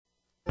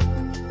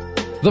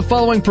The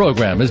following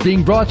program is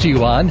being brought to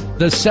you on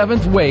the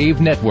Seventh Wave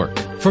Network.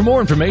 For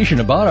more information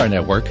about our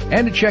network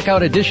and to check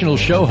out additional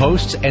show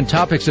hosts and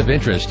topics of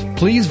interest,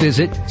 please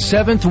visit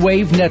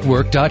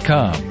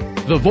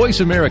seventhwavenetwork.com. The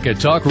Voice America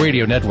Talk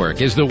Radio Network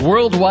is the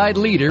worldwide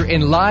leader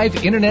in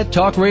live Internet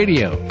talk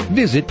radio.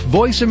 Visit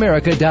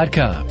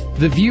voiceamerica.com.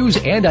 The views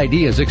and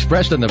ideas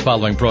expressed on the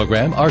following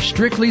program are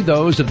strictly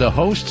those of the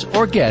hosts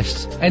or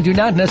guests and do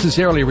not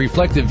necessarily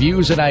reflect the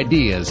views and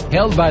ideas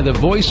held by the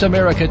Voice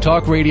America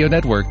Talk Radio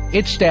Network,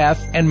 its staff,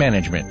 and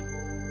management.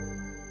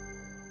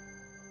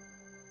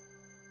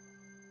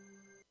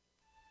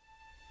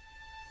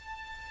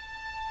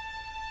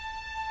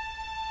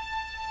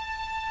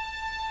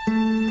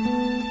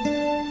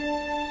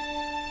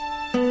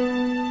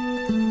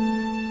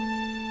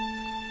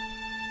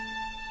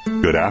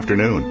 Good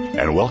afternoon,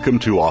 and welcome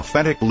to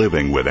Authentic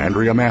Living with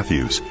Andrea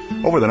Matthews.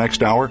 Over the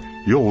next hour,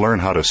 you'll learn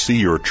how to see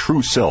your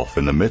true self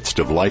in the midst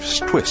of life's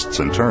twists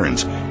and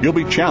turns. You'll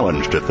be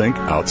challenged to think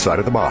outside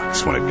of the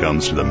box when it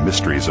comes to the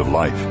mysteries of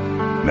life.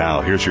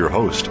 Now, here's your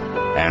host,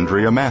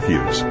 Andrea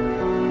Matthews.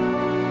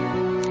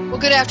 Well,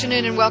 good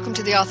afternoon and welcome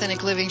to the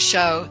Authentic Living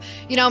Show.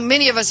 You know,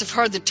 many of us have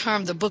heard the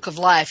term the Book of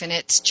Life, and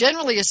it's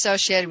generally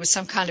associated with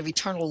some kind of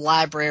eternal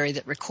library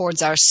that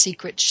records our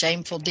secret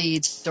shameful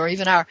deeds or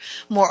even our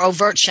more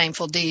overt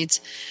shameful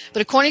deeds.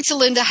 But according to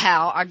Linda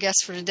Howe, our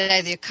guest for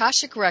today, the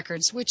Akashic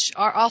Records, which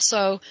are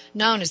also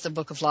known as the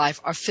Book of Life,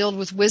 are filled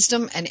with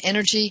wisdom and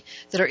energy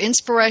that are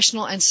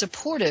inspirational and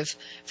supportive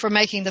for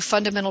making the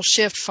fundamental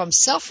shift from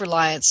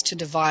self-reliance to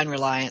divine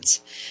reliance.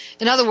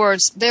 In other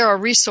words, they're a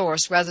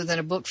resource rather than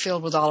a book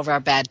filled with all of our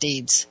bad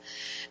deeds.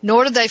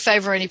 Nor do they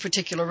favor any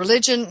particular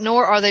religion,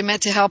 nor are they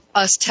meant to help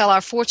us tell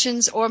our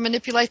fortunes or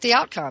manipulate the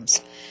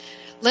outcomes.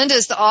 Linda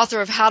is the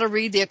author of How to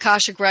Read the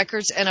Akashic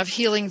Records and of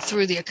Healing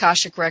Through the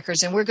Akashic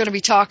Records, and we're going to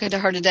be talking to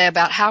her today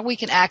about how we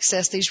can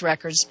access these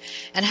records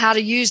and how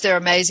to use their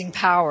amazing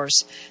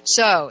powers.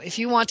 So, if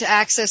you want to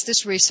access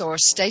this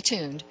resource, stay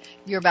tuned.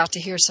 You're about to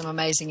hear some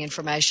amazing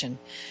information.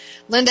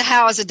 Linda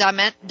Howe is a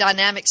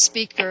dynamic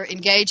speaker,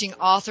 engaging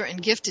author,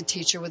 and gifted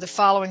teacher with a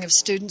following of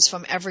students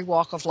from every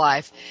walk of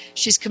life.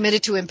 She's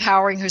committed to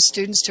empowering her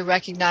students to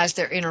recognize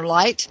their inner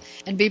light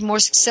and be more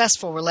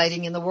successful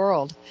relating in the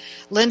world.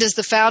 Linda is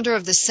the founder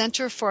of the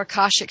Center for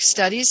Akashic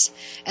Studies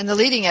and the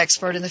leading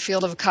expert in the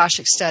field of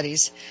Akashic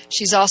Studies.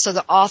 She's also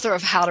the author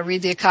of How to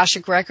Read the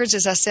Akashic Records,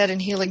 as I said,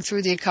 and Healing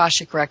Through the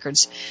Akashic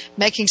Records.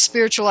 Making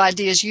spiritual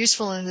ideas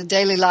useful in the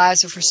daily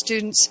lives of her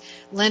students,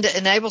 Linda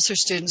enables her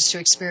students to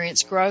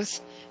experience growth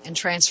and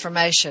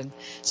transformation.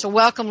 So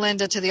welcome,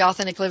 Linda, to the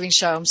Authentic Living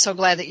Show. I'm so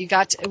glad that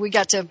we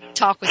got to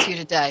talk with you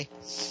today.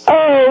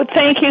 Oh,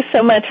 thank you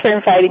so much for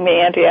inviting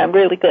me, Andrea. I'm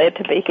really glad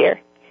to be here.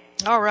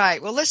 All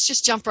right. Well, let's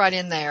just jump right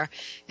in there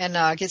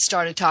and get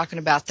started talking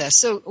about this.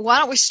 So why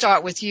don't we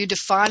start with you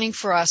defining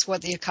for us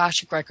what the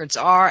Akashic Records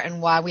are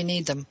and why we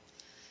need them?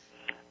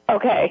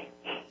 Okay.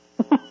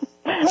 All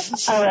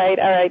right.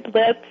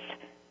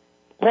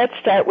 Let's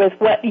start with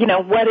what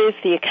is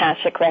the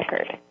Akashic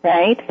Record,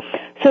 right?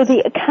 So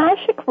the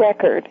Akashic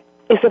Record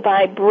is a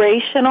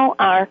vibrational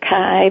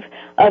archive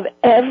of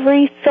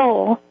every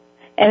soul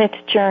and its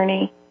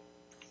journey.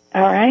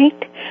 All right?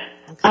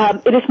 Okay.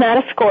 It is not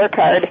a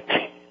scorecard.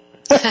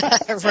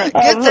 Right.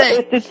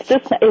 Good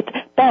thing.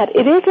 But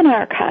it is an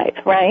archive,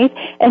 right?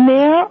 And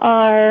there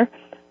are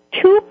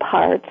two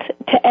parts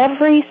to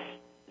every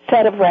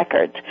set of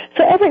records.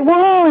 So we're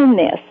all in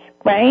this,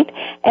 right?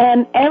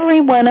 And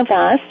every one of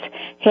us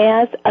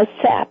has a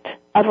set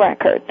of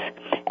records.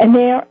 And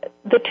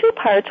the two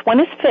parts, one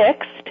is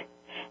fixed,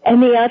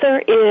 and the other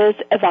is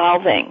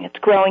evolving. It's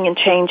growing and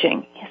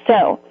changing.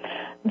 So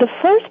the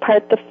first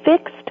part, the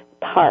fixed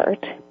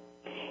part,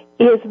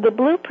 is the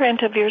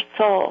blueprint of your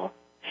soul.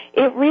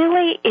 It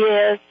really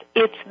is,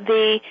 it's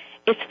the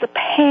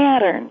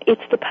pattern,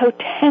 it's the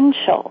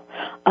potential,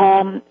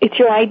 it's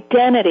your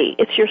identity,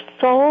 it's your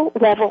soul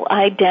level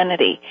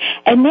identity.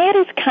 And that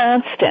is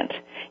constant.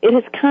 It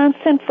is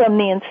constant from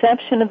the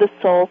inception of the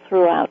soul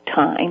throughout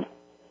time.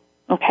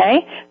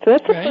 Okay? So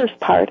that's the first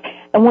part.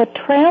 And what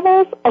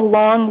travels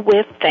along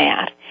with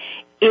that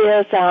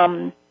is,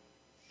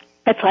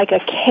 it's like a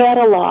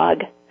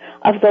catalog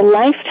of the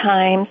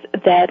lifetimes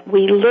that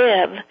we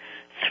live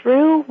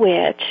through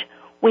which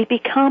we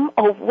become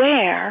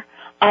aware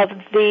of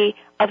the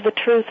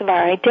truth of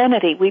our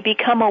identity. We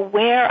become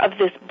aware of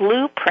this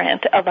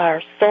blueprint of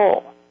our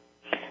soul.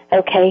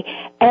 Okay?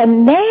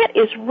 And that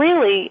is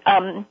really,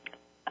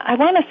 I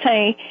want to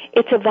say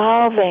it's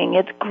evolving,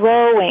 it's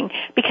growing,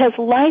 because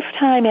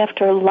lifetime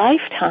after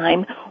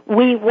lifetime,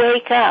 we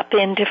wake up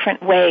in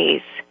different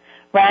ways,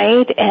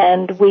 right?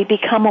 And we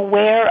become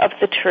aware of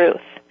the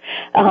truth.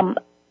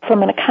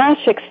 From an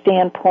Akashic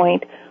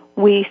standpoint,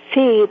 we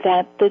see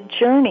that the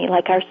journey,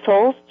 like our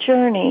soul's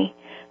journey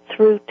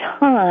through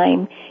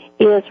time,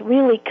 is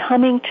really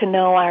coming to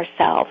know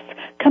ourselves,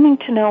 coming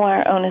to know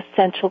our own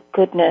essential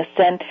goodness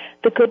and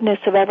the goodness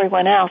of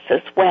everyone else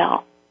as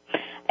well.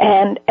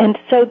 And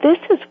so this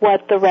is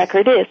what the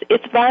record is.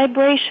 It's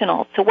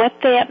vibrational. So what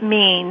that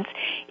means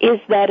is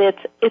that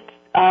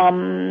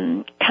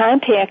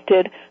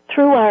contacted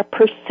through our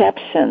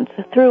perceptions,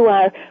 through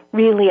our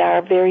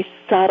very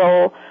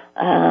subtle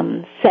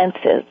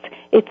senses.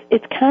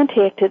 It's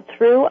contacted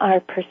through our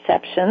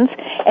perceptions,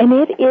 and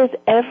it is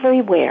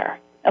everywhere.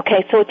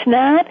 Okay, so it's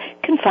not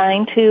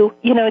confined to,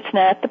 it's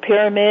not the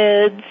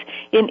pyramids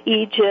in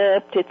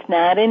Egypt, it's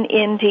not in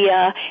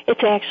India,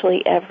 it's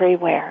actually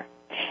everywhere.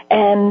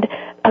 And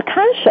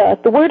Akasha,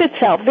 the word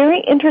itself,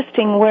 very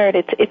interesting word.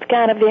 It's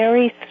got a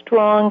very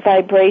strong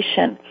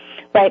vibration,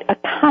 right?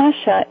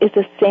 Akasha is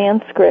a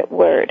Sanskrit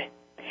word.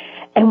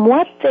 And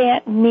what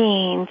that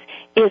means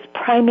is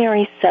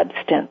primary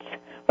substance,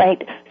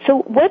 right?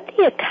 So what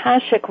the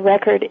Akashic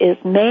record is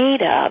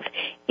made of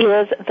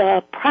is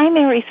the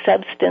primary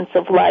substance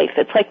of life.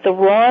 It's like the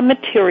raw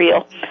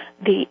material,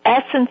 the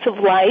essence of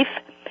life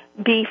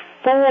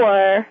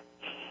before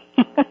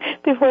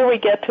we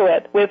get to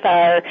it with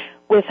our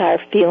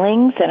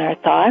feelings and our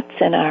thoughts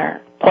and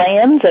our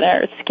plans and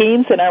our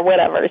schemes and our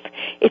whatevers.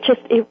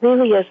 It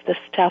really is the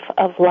stuff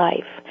of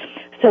life.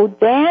 So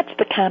that's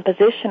the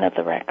composition of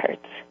the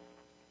records.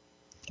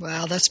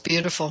 Wow, that's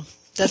beautiful.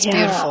 That's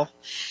beautiful.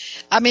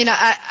 I mean,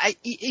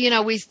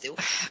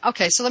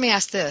 okay, so let me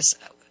ask this.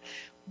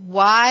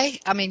 Why,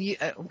 I mean, you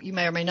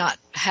may or may not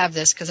have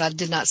this because I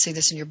did not see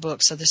this in your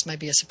book, so this may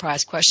be a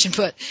surprise question,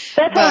 but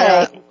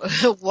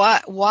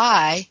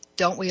why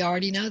don't we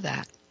already know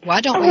that?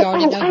 Why don't we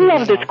already know that? I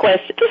love this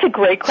question. This is a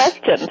great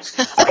question.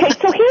 Okay,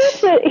 so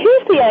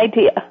here's the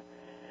idea.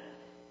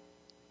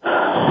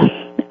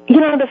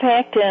 The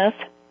fact is,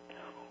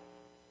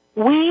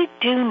 we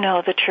do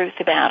know the truth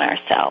about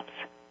ourselves,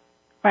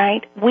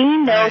 right? We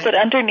know that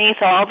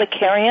underneath all the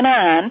carrying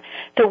on,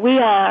 that we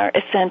are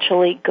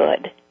essentially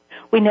good.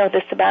 We know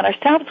this about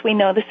ourselves. We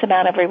know this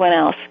about everyone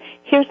else.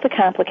 Here's the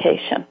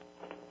complication.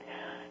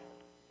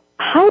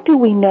 How do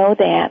we know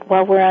that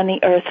while we're on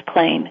the earth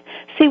plane?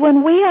 See,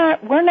 when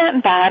we're not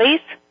in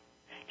bodies.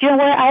 We're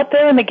out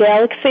there in the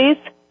galaxies.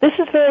 This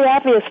is very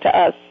obvious to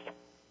us.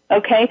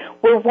 Okay?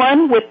 We're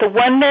one with the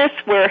oneness.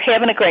 We're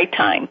having a great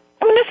time.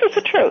 I mean, this is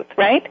the truth,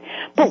 right?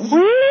 But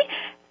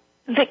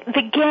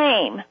the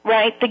game,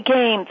 right? The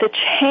game, the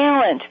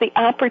challenge, the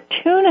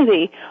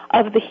opportunity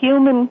of the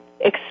human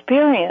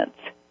experience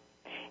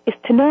is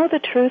to know the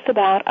truth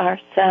about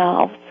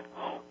ourselves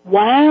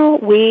while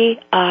we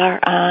are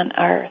on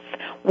earth,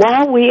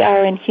 while we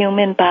are in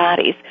human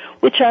bodies,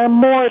 which are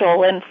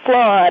mortal and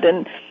flawed,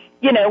 and,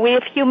 we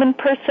have human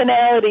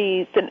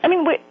personalities. And, I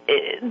mean,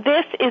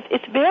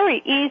 it's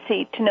very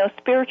easy to know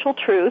spiritual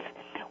truth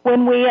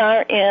when we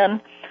are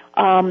in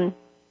a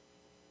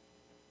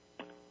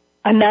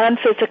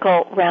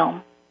non-physical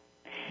realm.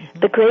 Mm-hmm.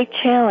 The great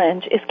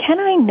challenge is, can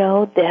I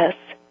know this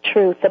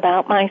truth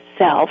about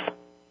myself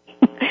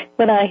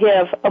when I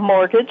have a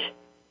mortgage,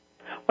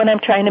 when I'm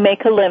trying to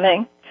make a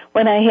living,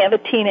 when I have a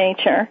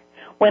teenager,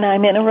 when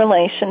I'm in a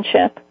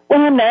relationship,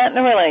 when I'm not in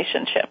a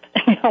relationship,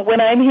 when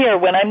I'm here,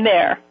 when I'm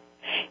there?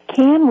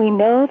 Can we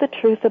know the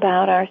truth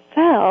about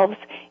ourselves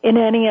in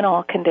any and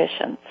all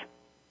conditions?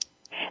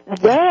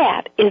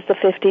 That is the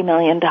 $50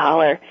 million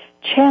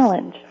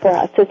challenge for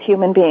us as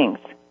human beings.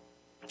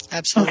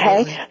 Absolutely.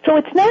 Okay? So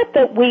it's not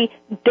that we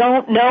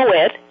don't know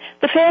it.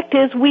 The fact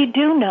is we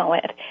do know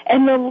it.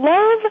 And the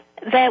love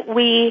that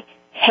we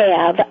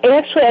have,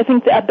 actually I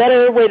think a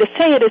better way to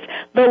say it is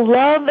the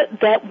love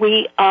that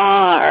we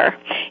are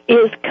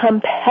is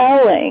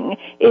compelling.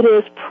 It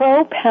is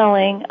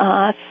propelling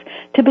us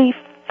to be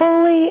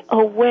fully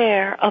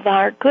aware of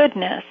our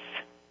goodness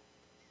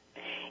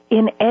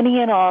in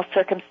any and all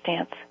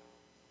circumstance,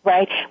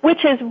 right?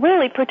 Which is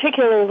really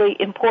particularly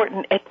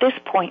important at this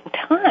point in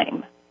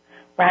time,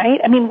 right?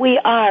 I mean, we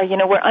are,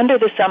 we're under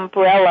this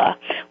umbrella,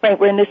 right?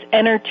 We're in this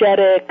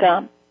energetic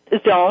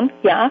zone,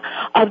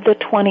 of the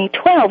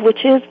 2012,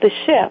 which is the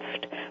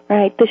shift,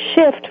 right? The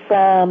shift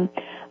from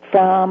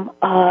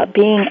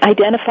being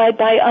identified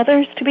by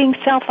others to being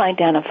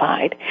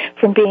self-identified,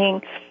 from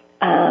being,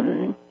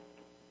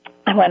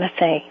 I want to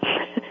say,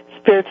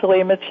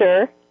 spiritually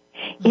mature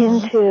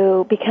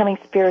into becoming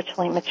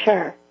spiritually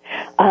mature.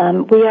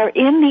 We are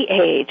in the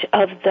age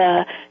of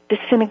the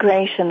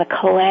disintegration, the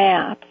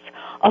collapse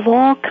of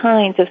all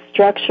kinds of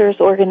structures,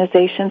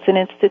 organizations, and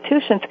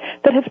institutions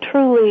that have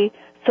truly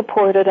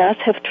supported us,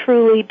 have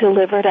truly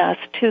delivered us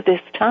to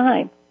this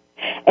time.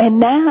 And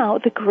now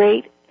the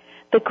great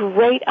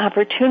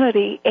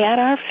opportunity at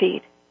our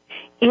feet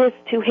is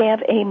to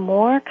have a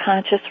more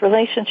conscious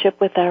relationship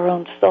with our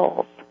own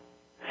souls.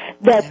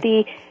 That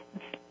the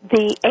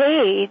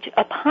age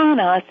upon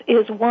us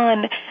is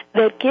one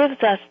that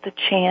gives us the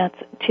chance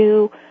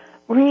to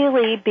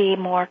really be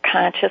more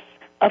conscious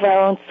of our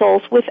own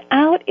souls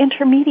without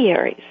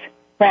intermediaries,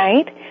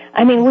 right?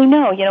 I mean, we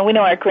know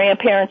our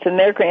grandparents and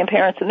their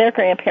grandparents and their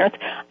grandparents.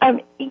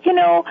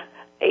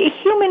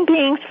 Human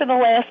beings for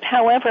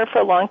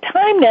a long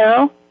time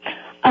now,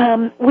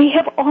 we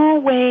have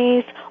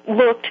always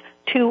looked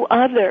to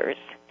others,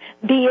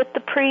 be it the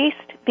priest,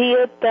 be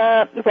it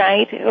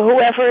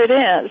whoever it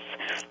is,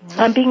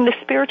 being the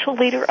spiritual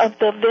leader of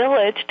the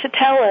village to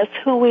tell us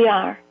who we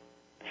are.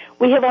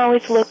 We have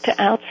always looked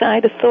to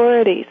outside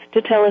authorities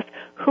to tell us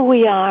who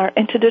we are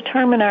and to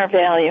determine our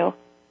value.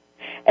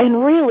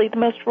 And really, the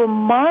most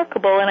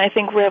remarkable and I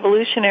think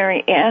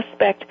revolutionary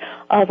aspect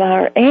of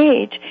our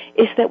age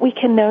is that we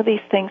can know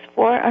these things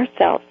for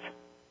ourselves.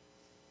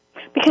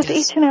 Because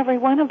each and every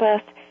one of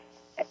us,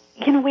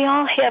 we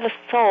all have a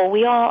soul.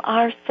 We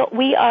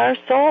are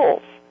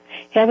souls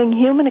having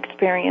human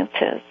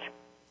experiences.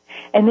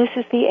 And this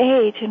is the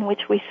age in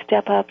which we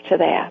step up to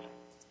that,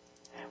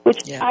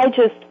 which I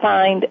just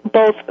find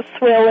both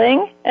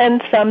thrilling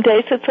and some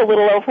days it's a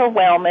little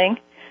overwhelming.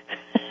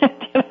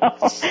 But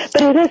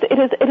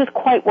it is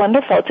quite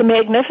wonderful. It's a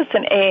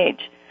magnificent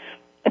age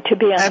to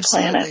be on the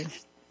planet.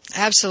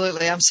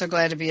 Absolutely. I'm so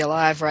glad to be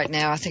alive right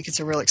now. I think it's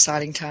a real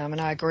exciting time,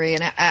 and I agree.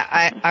 And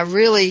I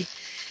really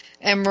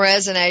am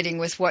resonating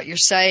with what you're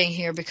saying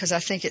here because I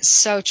think it's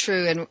so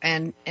true.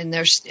 And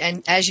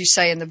as you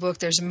say in the book,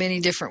 there's many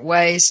different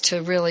ways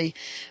to really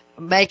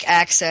make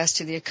access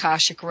to the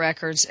Akashic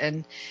records.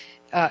 And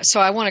so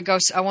I want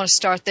to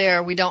start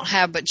there. We don't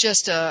have but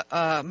just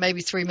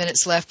maybe 3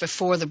 minutes left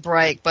before the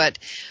break, but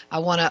I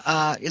want to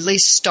at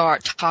least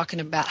start talking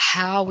about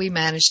how we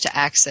manage to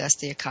access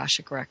the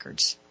Akashic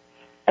records.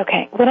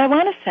 Okay. What I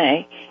want to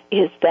say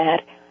is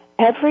that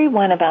every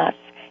one of us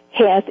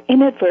has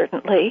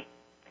inadvertently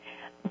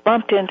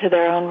bumped into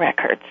their own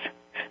records.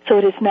 So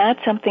it is not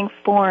something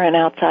foreign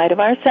outside of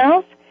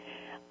ourselves.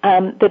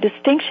 The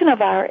distinction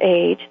of our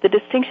age, the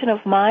distinction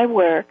of my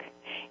work,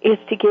 is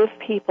to give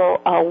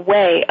people a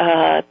way,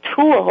 a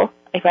tool,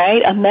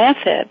 right, a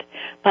method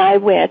by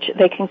which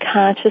they can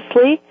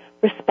consciously,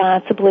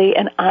 responsibly,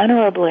 and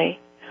honorably,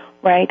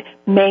 right,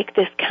 make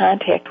this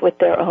contact with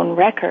their own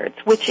records,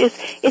 which is,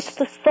 it's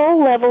the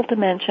soul level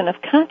dimension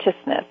of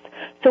consciousness.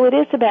 So it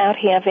is about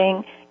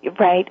having,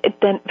 right,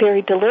 then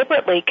very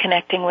deliberately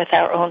connecting with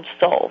our own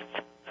souls.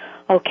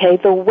 Okay,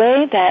 the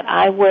way that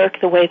I work,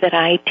 the way that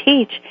I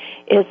teach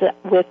is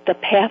with the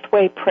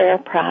pathway prayer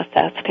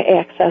process to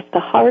access the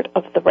heart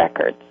of the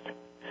records.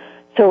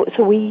 So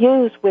we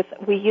use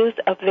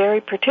a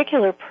very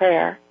particular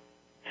prayer,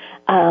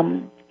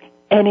 and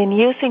in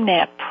using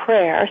that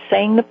prayer,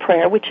 saying the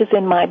prayer, which is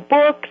in my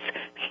books,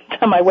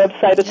 on my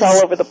website, it's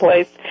all over the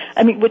place.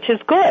 I mean, which is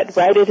good,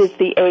 right? It is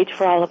the age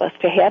for all of us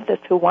to have this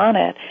who want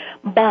it.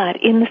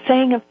 But in the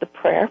saying of the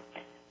prayer,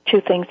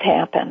 two things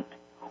happen.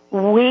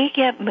 We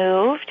get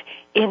moved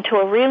into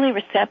a really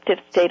receptive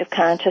state of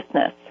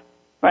consciousness,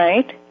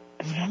 right?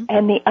 Mm-hmm.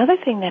 And the other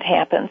thing that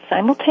happens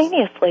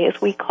simultaneously is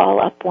we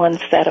call up one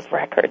set of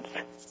records.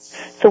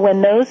 So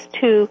when those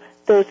two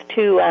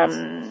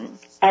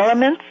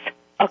elements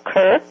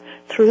occur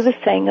through the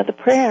saying of the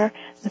prayer,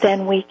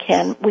 then we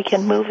can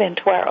move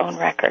into our own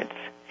records.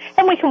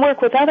 And we can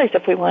work with others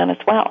if we want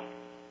as well.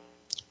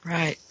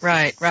 Right.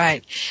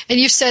 And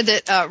you've said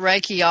that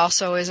Reiki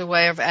also is a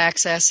way of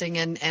accessing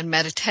and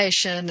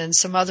meditation and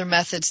some other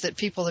methods that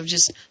people have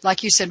just,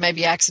 like you said,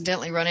 maybe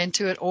accidentally run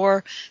into it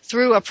or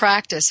through a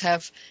practice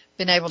have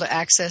been able to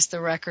access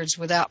the records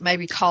without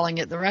maybe calling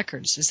it the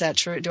records. Is that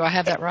true? Do I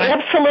have that right?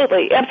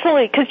 Absolutely.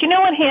 Because you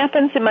know what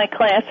happens in my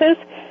classes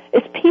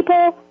is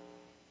people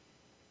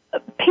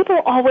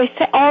always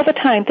say, all the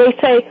time, they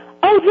say,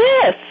 oh,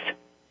 this,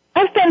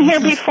 I've been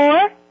here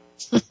before.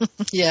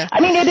 Yeah. I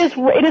mean, it is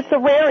the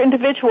rare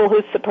individual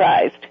who's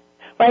surprised,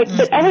 right? Mm-hmm.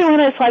 But everyone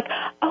is like,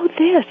 oh,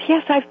 this,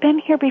 yes, I've been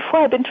here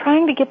before. I've been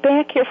trying to get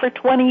back here for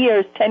 20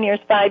 years, 10 years,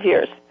 5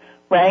 years,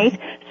 right?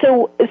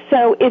 Mm-hmm.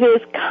 So it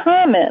is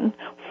common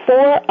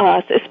for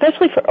us,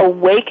 especially for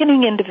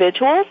awakening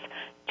individuals,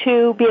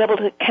 to be able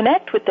to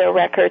connect with their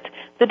records.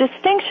 The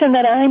distinction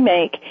that I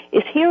make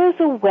is here is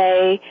a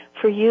way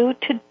for you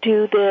to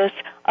do this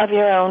of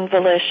your own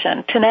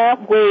volition, to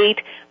not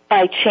wait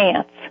by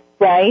chance.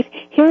 Right?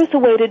 Here's a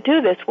way to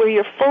do this where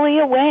you're fully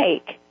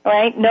awake,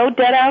 right? No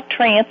dead-out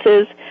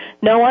trances,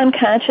 no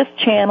unconscious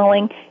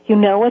channeling. You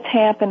know what's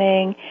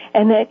happening,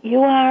 and that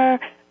you are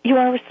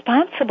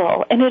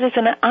responsible, and it is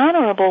an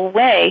honorable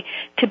way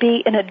to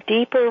be in a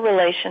deeper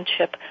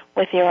relationship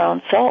with your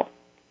own soul.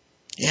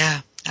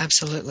 Yeah,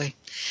 absolutely.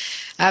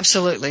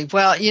 Absolutely.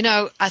 Well,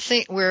 I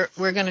think we're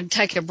going to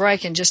take a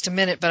break in just a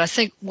minute, but I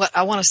think what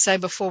I want to say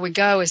before we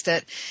go is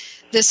that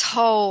this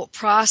whole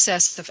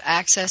process of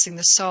accessing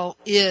the soul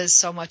is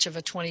so much of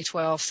a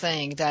 2012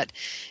 thing that,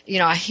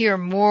 I hear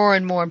more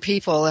and more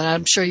people, and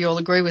I'm sure you'll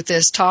agree with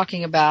this,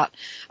 talking about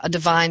a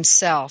divine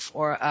self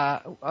or,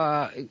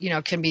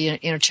 can be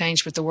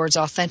interchanged with the words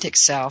authentic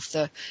self,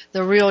 the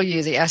real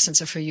you, the essence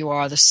of who you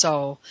are, the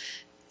soul.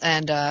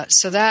 And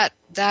so that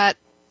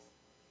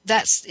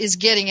is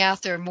getting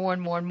out there more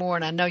and more and more,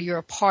 and I know you're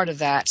a part of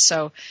that.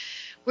 So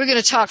we're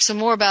going to talk some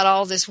more about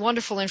all this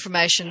wonderful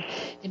information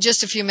in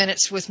just a few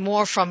minutes with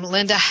more from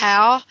Linda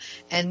Howe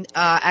and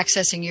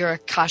accessing your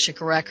Akashic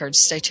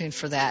records. Stay tuned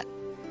for that.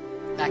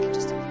 Back in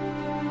just a minute.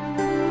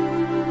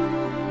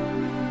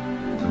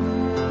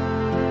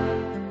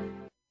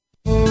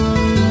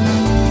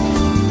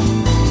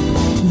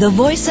 The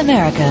Voice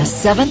America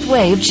 7th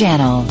Wave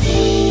Channel.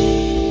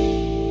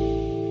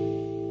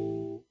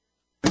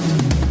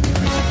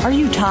 Are Are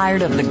you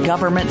tired of the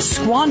government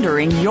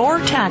squandering your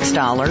tax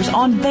dollars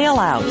on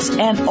bailouts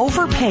and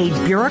overpaid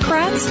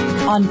bureaucrats?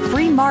 On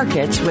Free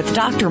Markets with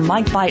Dr.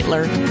 Mike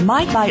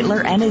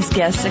Beitler and his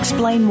guests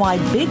explain why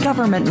big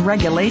government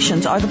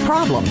regulations are the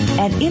problem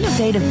and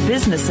innovative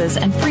businesses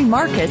and free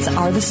markets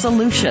are the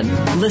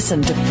solution.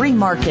 Listen to Free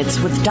Markets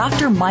with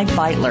Dr. Mike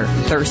Beitler,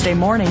 Thursday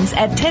mornings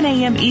at 10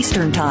 a.m.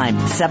 Eastern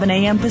Time, 7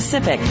 a.m.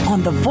 Pacific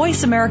on the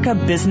Voice America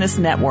Business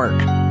Network.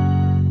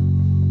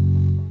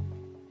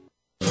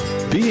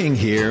 Being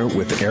Here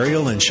with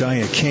Ariel and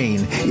Shia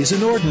Kane is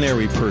an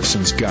ordinary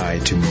person's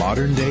guide to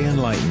modern-day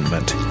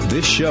enlightenment.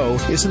 This show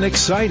is an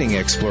exciting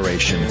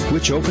exploration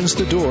which opens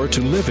the door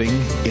to living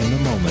in the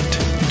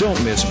moment.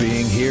 Don't miss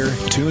Being Here.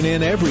 Tune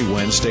in every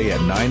Wednesday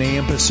at 9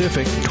 a.m.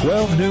 Pacific,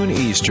 12 noon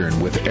Eastern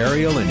with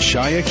Ariel and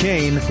Shia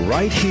Kane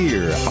right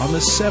here on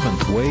the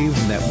Seventh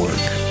Wave Network.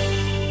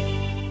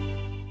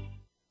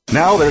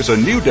 Now there's a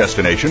new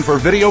destination for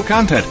video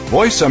content,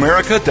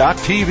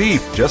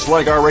 VoiceAmerica.tv. Just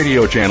like our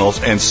radio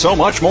channels and so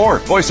much more.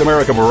 Voice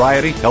America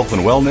Variety, Health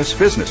and Wellness,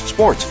 Business,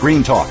 Sports,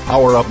 Green Talk,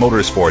 Power Up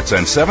Motorsports,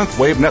 and Seventh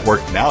Wave Network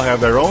now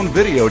have their own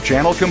video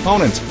channel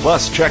components.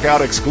 Plus, check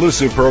out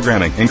exclusive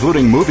programming,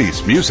 including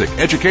movies, music,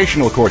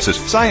 educational courses,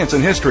 science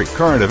and history,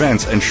 current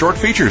events, and short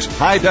features.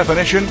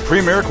 High-definition,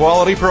 premier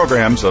quality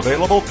programs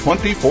available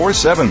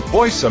 24/7.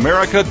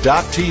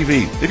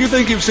 VoiceAmerica.tv. If you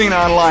think you've seen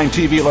online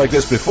TV like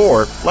this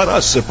before, let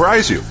us surprise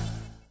you.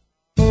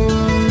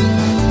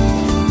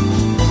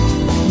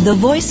 The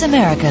Voice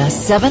America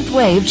Seventh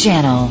Wave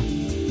Channel.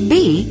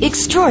 Be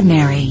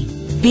extraordinary.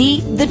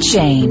 Be the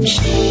change.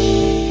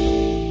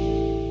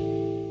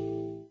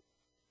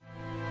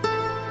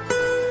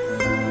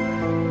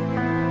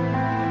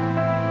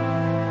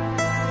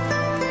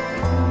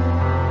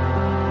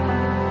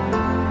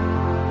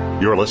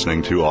 You're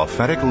listening to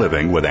Authentic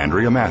Living with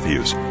Andrea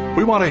Matthews.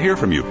 We want to hear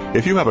from you.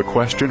 If you have a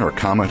question or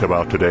comment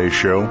about today's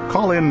show,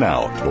 call in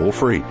now, toll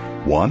free,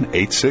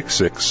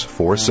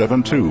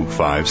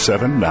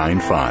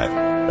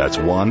 1-866-472-5795. That's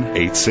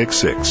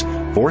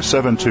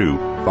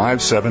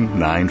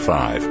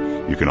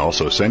 1-866-472-5795. You can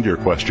also send your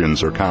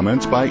questions or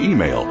comments by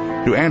email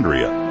to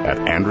Andrea at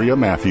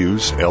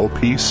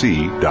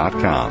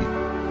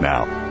AndreaMatthewsLPC.com.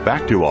 Now,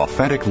 back to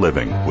Authentic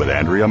Living with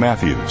Andrea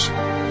Matthews.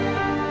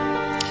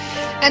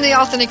 And the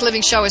Authentic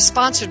Living Show is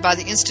sponsored by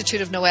the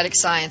Institute of Noetic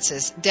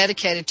Sciences,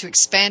 dedicated to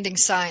expanding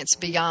science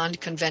beyond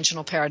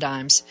conventional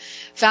paradigms.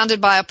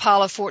 Founded by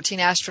Apollo 14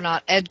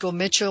 astronaut Edgar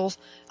Mitchell,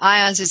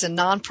 IONS is a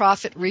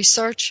nonprofit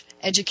research,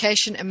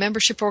 education, and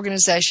membership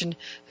organization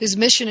whose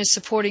mission is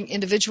supporting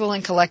individual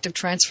and collective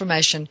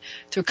transformation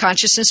through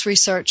consciousness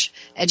research,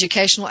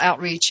 educational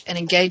outreach, and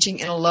engaging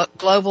in a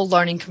global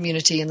learning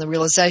community in the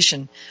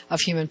realization of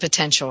human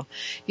potential.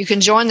 You can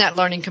join that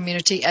learning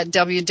community at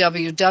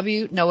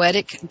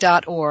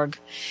www.noetic.org.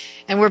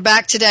 And we're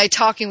back today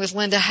talking with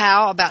Linda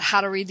Howe about how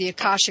to read the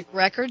Akashic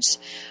Records.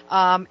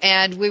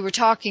 And we were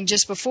talking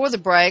just before the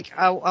break.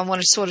 I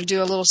want to sort of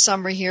do a little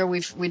summary here.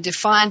 We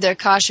defined the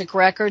Akashic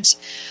Records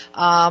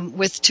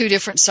with two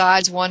different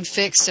sides, one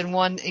fixed and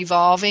one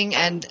evolving,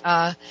 and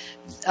a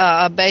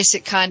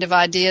basic kind of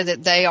idea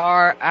that they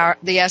are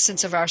the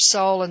essence of our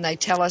soul, and they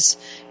tell us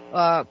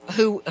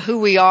who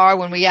we are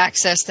when we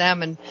access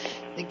them, and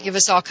they give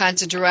us all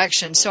kinds of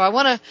direction. So I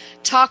want to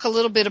talk a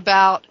little bit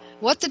about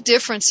what the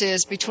difference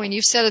is between,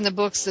 you've said in the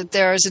books that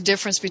there is a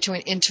difference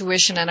between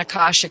intuition and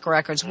Akashic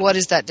Records. What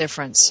is that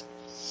difference?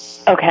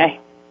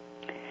 Okay.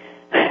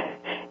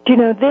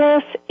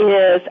 This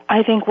is,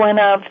 I think, one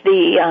of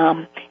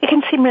the, it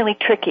can seem really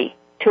tricky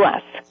to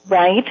us,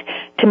 right,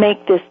 to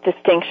make this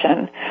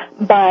distinction.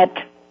 But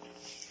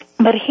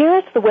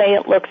here's the way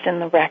it looks in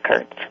the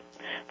records.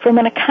 From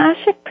an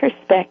Akashic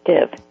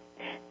perspective,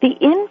 the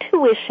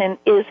intuition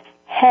is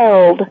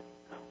held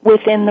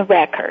within the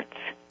records.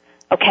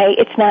 Okay,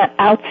 it's not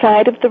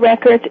outside of the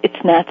records,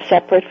 it's not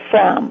separate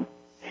from.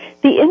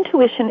 The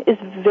intuition is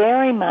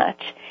very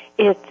much,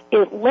 it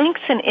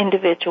links an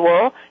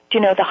individual,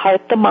 the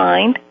heart, the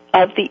mind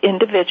of the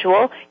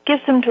individual,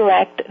 gives them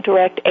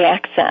direct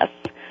access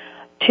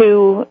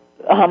to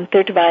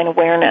their divine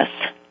awareness.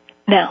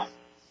 Now,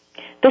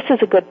 this is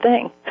a good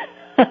thing.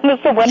 This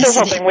is a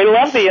wonderful thing. We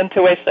love the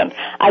intuition.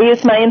 I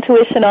use my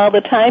intuition all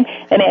the time,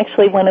 and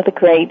actually one of the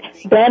great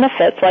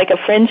benefits, like a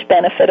fringe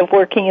benefit of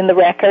working in the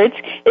records,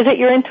 is that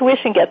your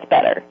intuition gets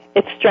better.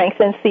 It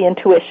strengthens the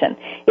intuition.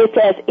 It's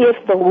as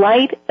if the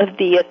light of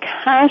the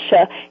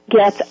Akasha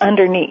gets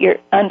underneath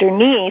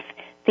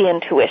the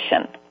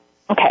intuition.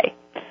 Okay.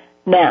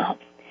 Now,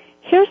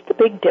 here's the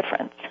big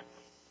difference.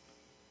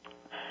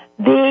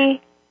 The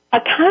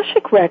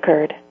Akashic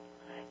record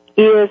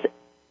is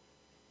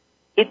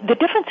the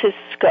difference is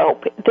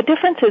scope. The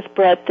difference is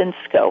breadth and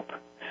scope.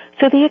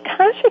 So the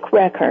Akashic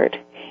record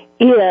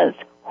is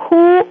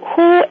who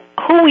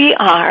we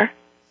are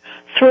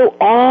through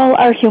all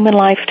our human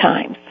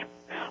lifetimes,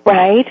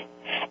 right?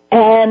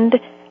 And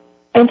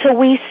so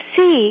we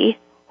see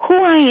who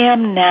I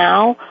am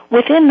now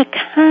within the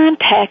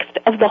context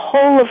of the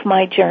whole of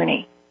my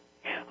journey,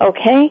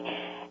 okay?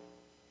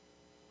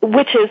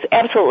 which is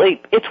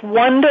absolutely, it's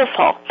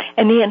wonderful,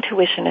 and the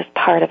intuition is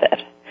part of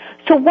it.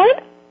 So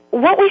what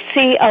we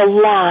see a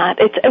lot,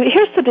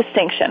 here's the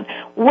distinction.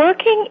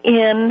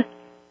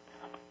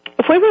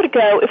 If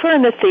we're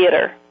in the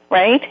theater,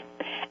 right,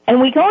 and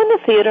we go in the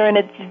theater and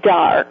it's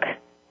dark,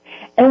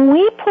 and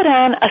we put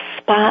on a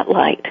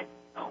spotlight,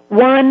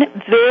 one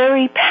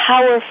very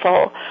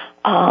powerful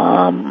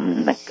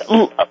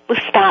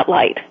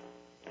spotlight,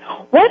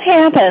 what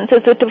happens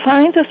is it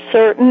defines a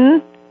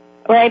certain,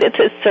 right, it's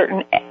a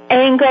certain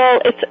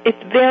angle,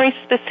 it's very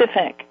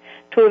specific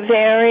to a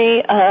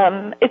very,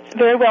 it's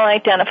very well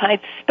identified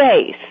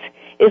space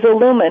is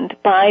illumined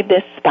by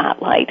this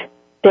spotlight.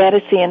 That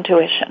is the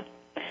intuition.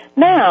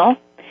 Now,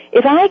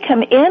 if I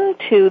come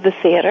into the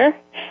theater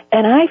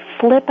and I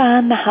flip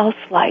on the house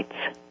lights,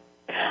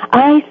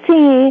 I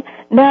see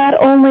not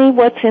only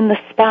what's in the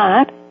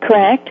spot,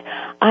 correct?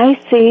 I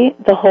see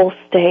the whole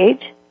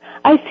stage.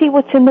 I see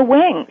what's in the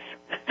wings.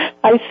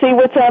 I see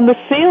what's on the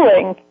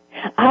ceiling.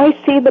 I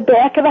see the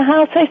back of the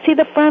house. I see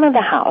the front of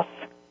the house.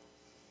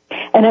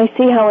 And I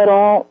see how it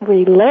all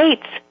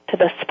relates to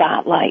the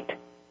spotlight.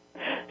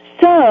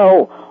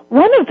 So,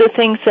 one of the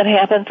things that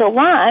happens a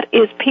lot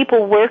is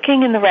people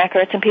working in the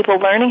records and people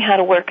learning how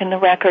to work in the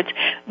records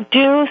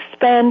do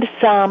spend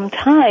some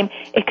time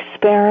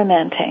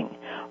experimenting,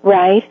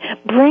 right?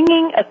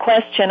 Bringing a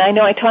question. I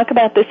know I talk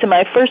about this in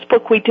my first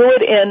book. We do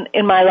it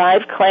in my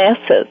live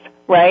classes,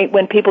 right?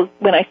 When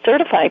I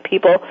certify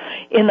people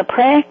in the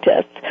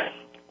practice,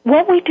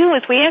 what we do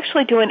is we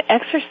actually do an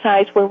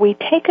exercise where we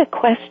take a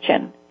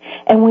question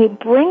and we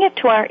bring it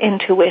to our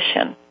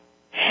intuition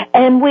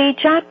and we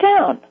jot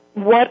down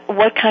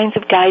what kinds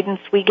of guidance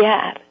we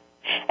get.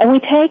 And we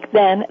take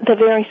then the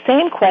very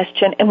same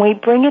question and we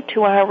bring it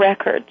to our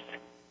records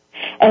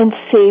and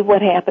see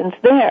what happens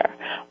there.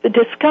 The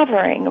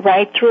discovering,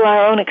 right, through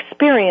our own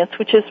experience,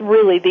 which is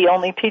really the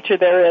only teacher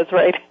there is,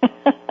 right?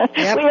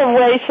 Yep. We have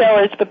way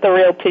showers, but the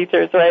real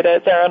teachers, right,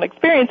 is our own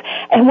experience.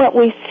 And what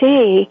we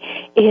see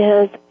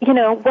is,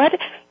 what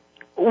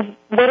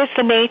is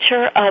the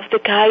nature of the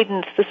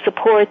guidance, the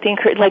support, the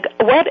encouragement,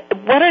 what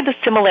are the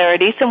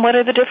similarities and what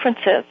are the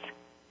differences?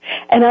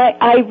 And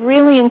I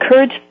really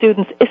encourage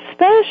students,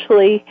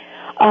 especially,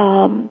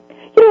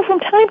 from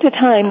time to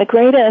time,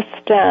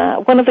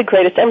 one of the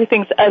greatest,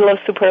 I love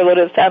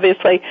superlatives,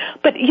 obviously,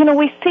 but,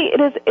 we see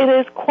it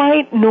is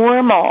quite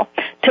normal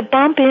to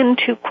bump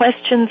into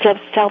questions of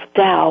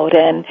self-doubt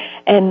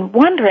and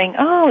wondering,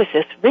 is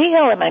this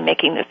real? Am I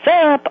making this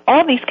up?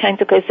 All these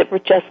kinds of things that were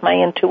just my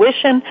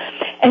intuition.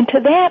 And to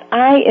that,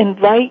 I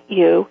invite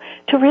you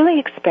to really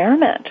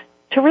experiment,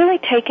 to really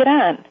take it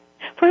on.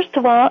 First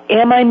of all,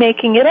 am I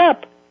making it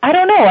up? I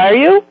don't know, are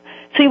you?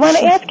 So you want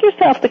to ask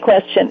yourself the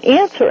question,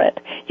 answer it.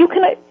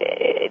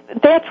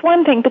 That's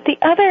one thing, but the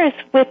other is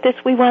with this,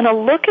 we want to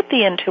look at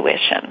the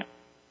intuition.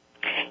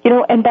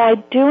 And by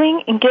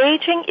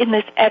engaging in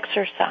this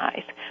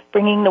exercise,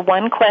 bringing the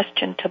one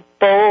question to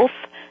both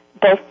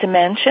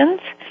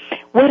dimensions,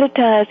 what it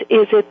does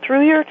is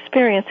through your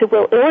experience, it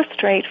will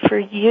illustrate for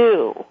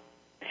you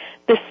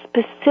the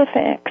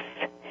specifics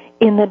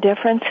in the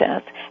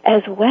differences,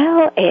 as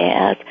well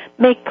as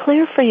make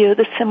clear for you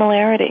the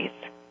similarities.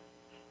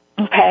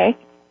 Okay?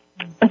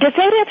 Does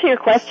that answer your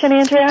question,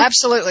 Andrea?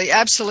 Absolutely,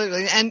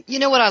 absolutely. And you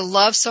know what I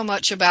love so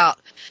much about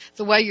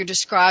the way you're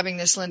describing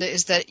this, Linda,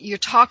 is that you're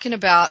talking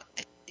about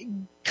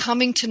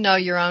coming to know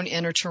your own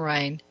inner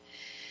terrain.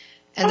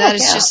 And that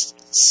is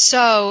just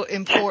so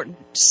important,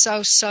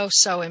 so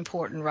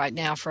important right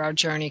now for our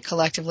journey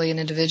collectively and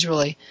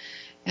individually.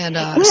 And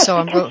so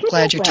I'm real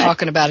glad you're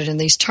talking about it in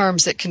these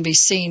terms that can be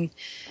seen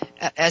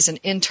as an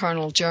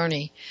internal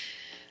journey.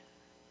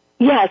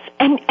 Yes,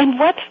 and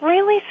what's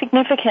really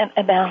significant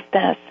about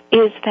this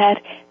is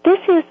that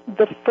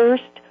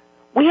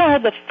we are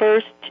the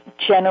first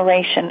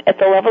generation at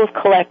the level of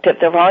collective.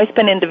 There have always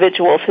been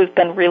individuals who've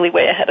been really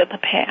way ahead of the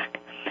pack.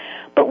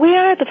 But we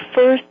are the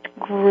first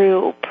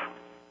group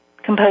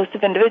composed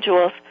of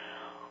individuals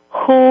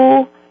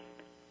who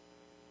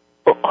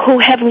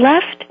have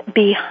left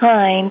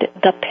behind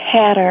the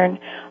pattern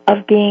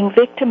of being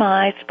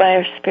victimized by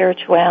our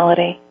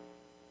spirituality.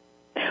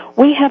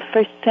 We have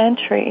for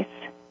centuries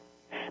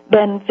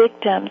been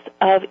victims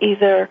of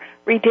either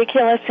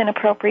ridiculous,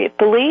 inappropriate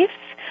beliefs.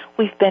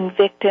 We've been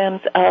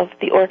victims of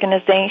the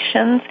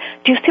organizations.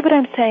 Do you see what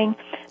I'm saying?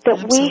 That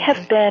Absolutely. We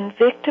have been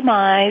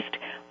victimized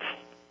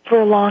for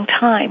a long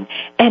time.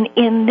 And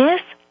in this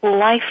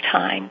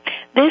lifetime,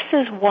 this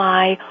is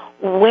why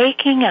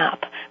waking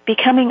up,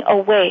 becoming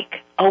awake,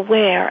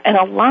 aware, and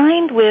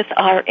aligned with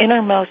our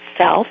innermost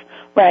self,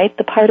 right,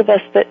 the part of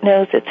us that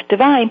knows it's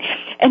divine,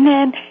 and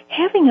then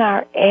having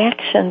our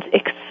actions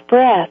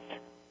express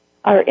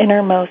our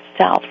innermost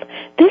self.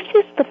 This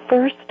is the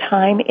first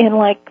time in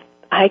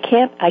I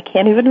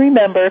can't even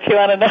remember, if you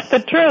want to know the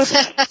truth.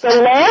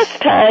 The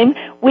last time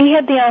we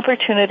had the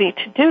opportunity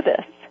to do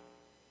this.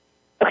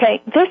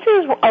 Okay, this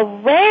is a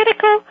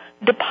radical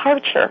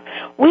departure.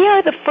 We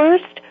are the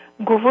first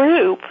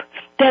group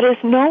that is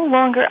no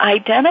longer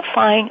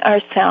identifying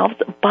ourselves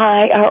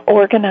by our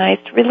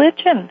organized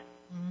religion.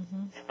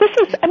 Mm-hmm.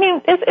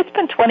 It's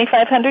been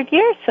 2,500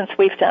 years since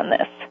we've done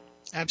this.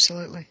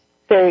 Absolutely.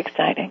 Very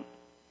exciting.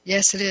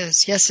 Yes, it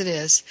is. Yes, it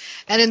is.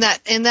 And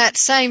in that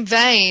same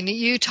vein,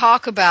 you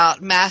talk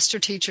about master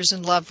teachers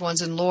and loved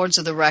ones and lords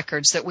of the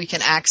records that we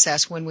can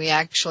access when we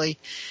actually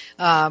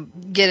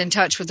get in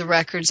touch with the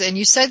records. And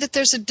you say that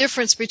there's a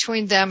difference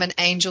between them and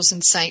angels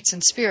and saints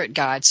and spirit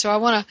guides. So I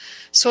want to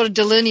sort of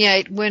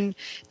delineate when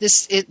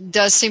it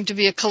does seem to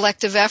be a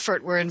collective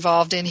effort we're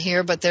involved in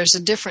here, but there's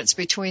a difference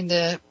between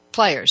the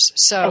players.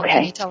 So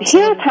can you tell us a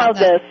little bit about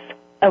that?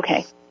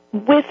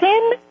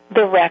 Within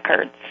the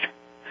records,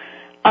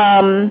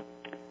 I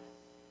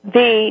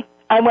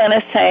want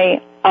to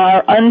say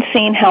our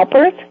unseen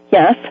helpers,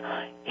 yes.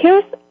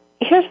 Here's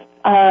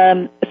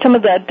some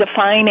of the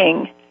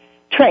defining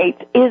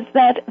traits is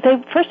that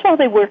first of all,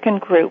 they work in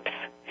groups.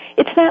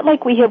 It's not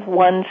like we have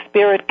one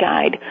spirit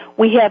guide.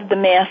 We have the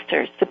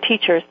masters, the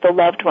teachers, the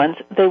loved ones.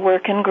 They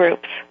work in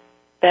groups.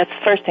 That's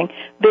the first thing.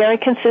 Very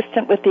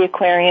consistent with the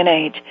Aquarian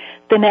age.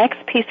 The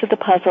next piece of the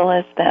puzzle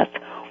is this.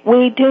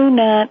 We do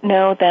not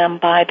know them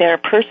by their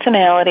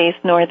personalities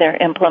nor their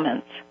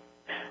implements.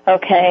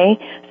 Okay?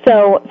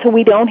 So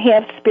we don't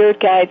have spirit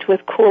guides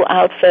with cool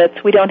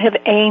outfits. We don't have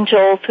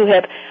angels who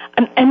have,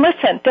 and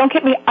listen, don't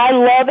get me, I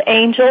love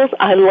angels,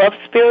 I love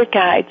spirit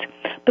guides,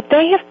 but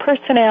they have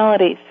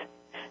personalities.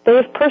 They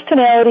have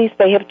personalities,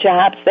 they have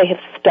jobs, they have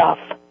stuff.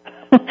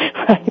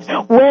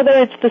 Right?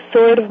 Whether it's the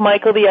sword of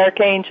Michael the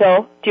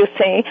Archangel, do you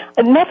see?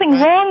 Nothing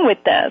wrong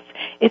with this.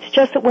 It's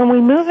just that when we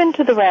move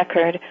into the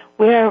record,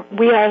 we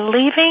are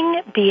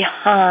leaving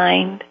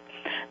behind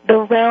the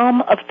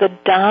realm of the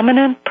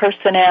dominant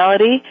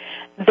personality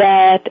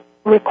that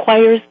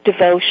requires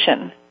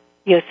devotion,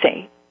 you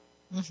see.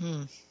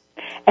 Mm-hmm.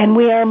 And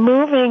we are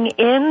moving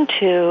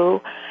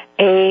into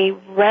a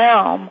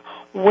realm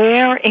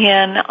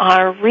wherein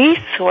our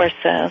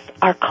resources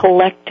are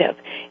collective.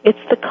 It's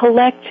the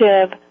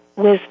collective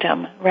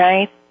wisdom,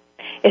 right?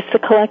 It's the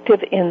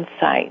collective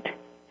insight.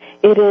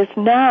 It is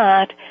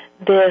not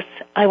this,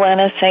 I want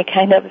to say,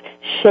 kind of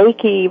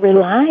shaky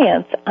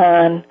reliance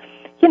on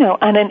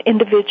an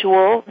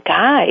individual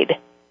guide,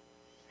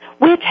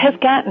 which has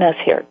gotten us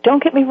here.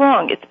 Don't get me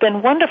wrong. It's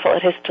been wonderful.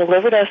 It has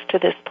delivered us to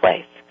this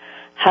place.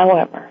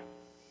 However,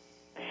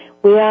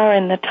 we are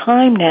in the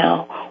time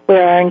now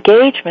where our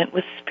engagement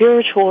with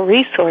spiritual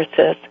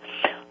resources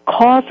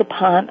calls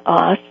upon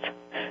us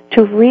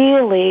to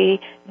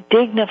really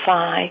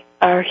dignify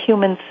our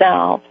human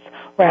selves,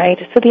 right?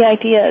 So the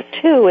idea,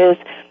 too,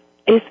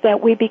 is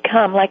that we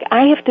become, like,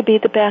 I have to be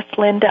the best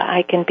Linda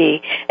I can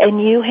be,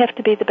 and you have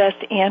to be the best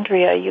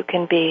Andrea you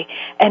can be.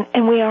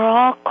 And we are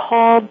all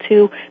called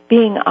to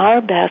being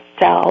our best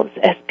selves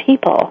as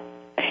people,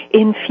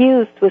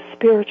 infused with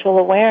spiritual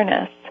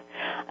awareness.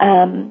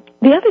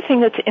 The other thing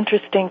that's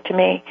interesting to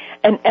me,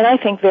 and I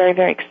think very,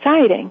 very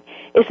exciting,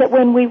 is that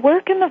when we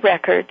work in the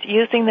records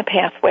using the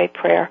pathway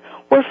prayer,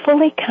 we're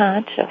fully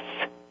conscious.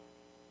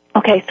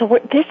 Okay, so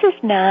this is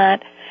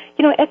not,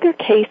 Edgar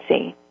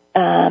Cayce,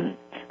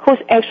 who's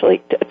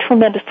actually a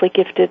tremendously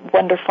gifted,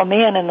 wonderful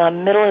man in the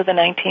middle of the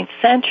 19th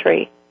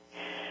century.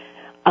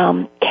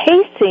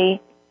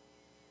 Cayce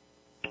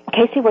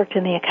worked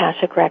in the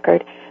Akashic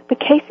Record, but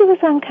Cayce was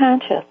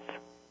unconscious,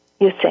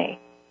 you see.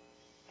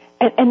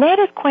 And that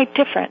is quite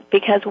different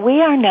because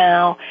we are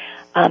now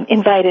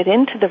invited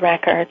into the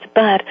records,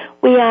 but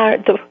we are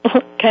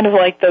kind of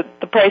like the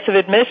price of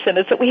admission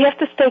is that we have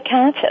to stay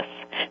conscious.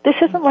 This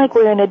isn't like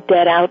we're in a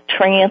dead-out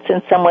trance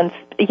and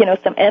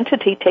some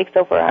entity takes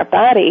over our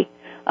body.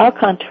 Au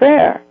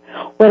contraire,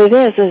 what it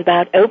is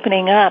about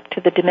opening up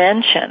to the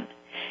dimension,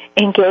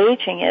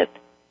 engaging it,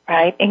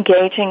 right?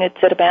 Engaging it's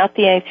at about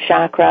the 8th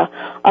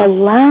chakra,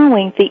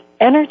 allowing the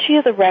energy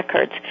of the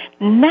records,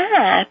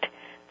 not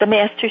the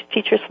masters,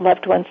 teachers,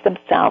 loved ones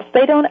themselves.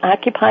 They don't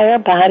occupy our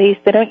bodies.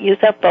 They don't use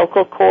our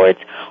vocal cords.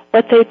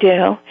 What they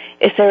do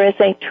is there is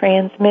a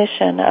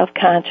transmission of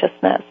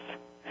consciousness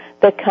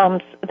that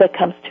comes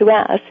to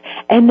us,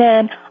 and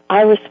then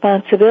our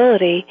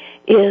responsibility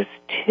is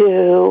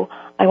to,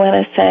 I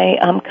want to say,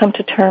 come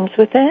to terms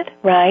with it,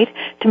 right?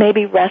 To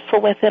maybe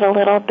wrestle with it a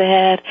little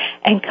bit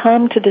and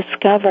come to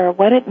discover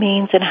what it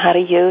means and how to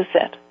use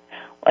it.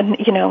 And,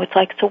 it's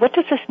like, so what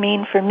does this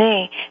mean for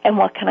me and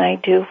what can I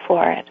do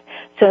for it?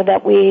 So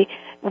that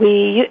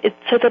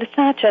so that it's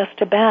not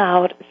just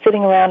about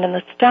sitting around in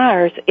the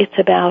stars, it's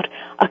about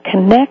a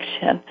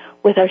connection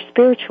with our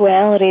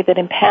spirituality that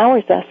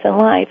empowers us in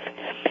life.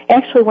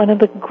 Actually, one of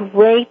the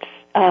great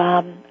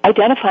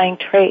identifying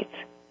traits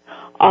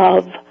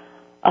of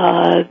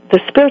the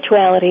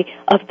spirituality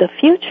of the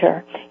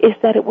future is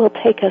that it will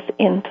take us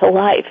into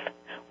life.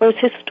 Whereas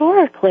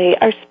historically,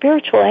 our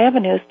spiritual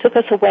avenues took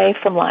us away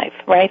from life,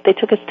 right? They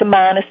took us to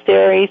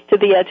monasteries, to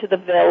the edge of the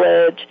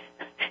village.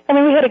 I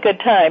mean, we had a good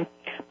time.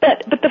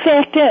 But the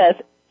fact is,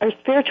 our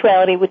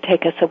spirituality would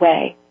take us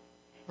away.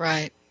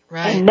 Right.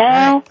 And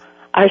now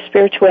our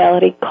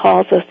spirituality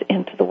calls us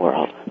into the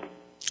world.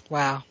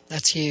 Wow,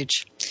 that's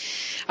huge.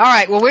 All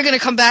right, well, we're going to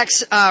come back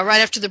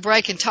right after the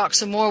break and talk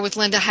some more with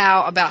Linda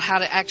Howe about how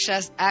to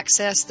access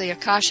the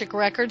Akashic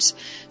Records.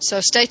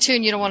 So stay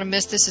tuned. You don't want to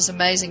miss this. Is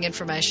amazing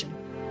information.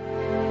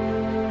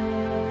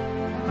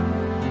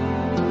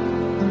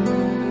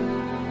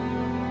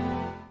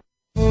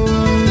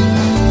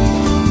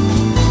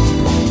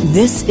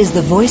 This is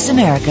the Voice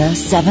America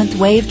 7th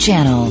Wave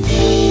Channel.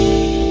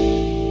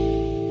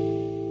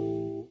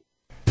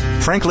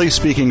 Frankly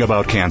Speaking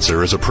About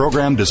Cancer is a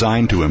program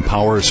designed to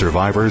empower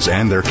survivors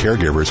and their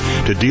caregivers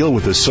to deal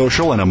with the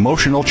social and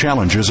emotional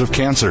challenges of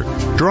cancer.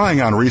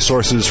 Drawing on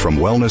resources from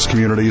wellness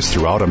communities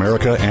throughout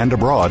America and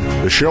abroad,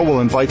 the show will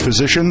invite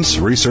physicians,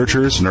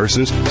 researchers,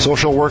 nurses,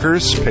 social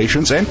workers,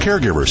 patients, and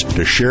caregivers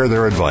to share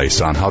their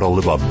advice on how to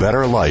live a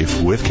better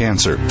life with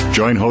cancer.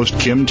 Join host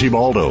Kim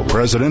Tibaldo,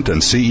 President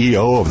and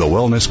CEO of the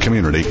Wellness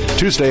Community,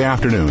 Tuesday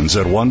afternoons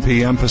at 1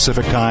 p.m.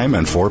 Pacific Time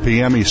and 4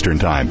 p.m. Eastern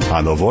Time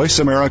on the Voice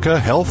America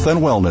Health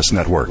and Wellness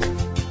Network.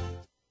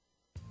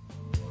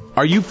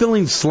 Are you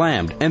feeling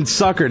slammed and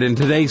suckered in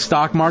today's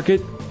stock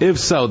market? If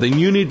so, then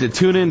you need to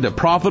tune in to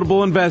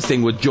Profitable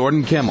Investing with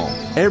Jordan Kimmel.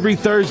 Every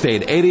Thursday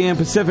at 8 a.m.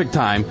 Pacific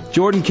Time,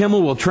 Jordan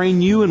Kimmel will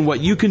train you in what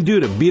you can do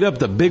to beat up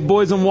the big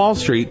boys on Wall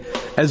Street,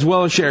 as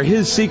well as share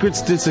his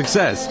secrets to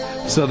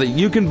success so that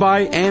you can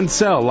buy and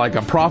sell like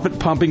a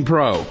profit-pumping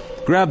pro.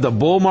 Grab the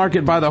bull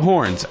market by the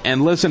horns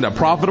and listen to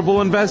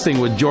Profitable Investing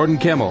with Jordan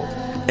Kimmel.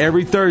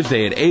 Every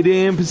Thursday at 8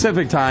 a.m.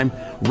 Pacific Time,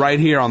 right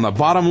here on the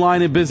Bottom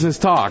Line in Business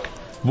Talk,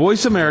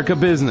 Voice America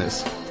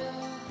Business.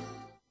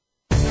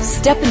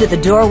 Step into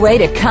the doorway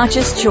to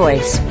conscious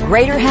choice,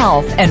 greater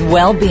health, and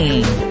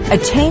well-being.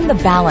 Attain the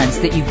balance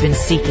that you've been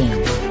seeking.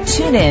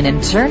 Tune in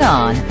and turn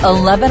on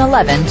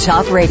 1111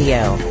 Talk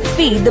Radio.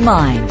 Feed the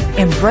mind.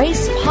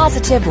 Embrace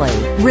positively.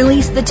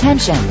 Release the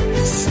tension.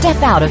 Step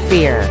out of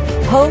fear.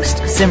 Host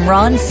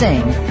Simran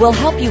Singh will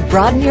help you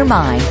broaden your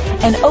mind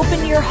and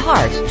open your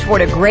heart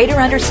toward a greater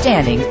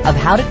understanding of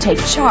how to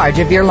take charge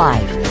of your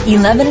life.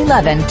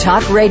 1111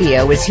 Talk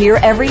Radio is here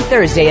every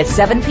Thursday at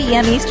 7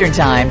 p.m. Eastern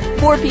Time,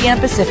 4 p.m.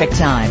 Pacific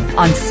Time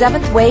on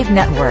 7th Wave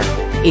Network.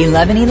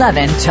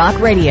 1111 Talk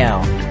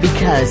Radio,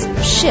 because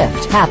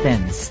shift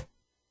happens.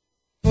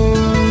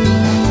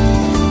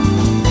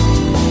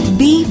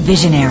 Be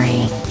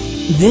visionary.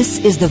 This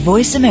is the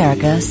Voice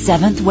America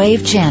 7th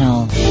Wave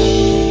Channel.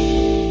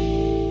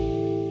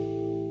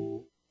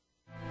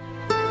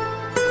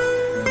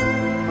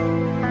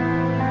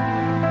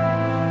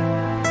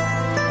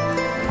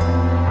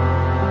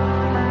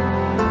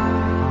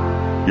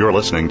 You're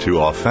listening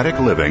to Authentic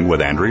Living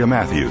with Andrea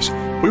Matthews.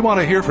 We want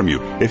to hear from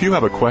you. If you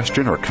have a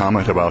question or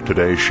comment about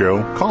today's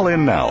show, call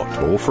in now,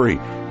 toll free,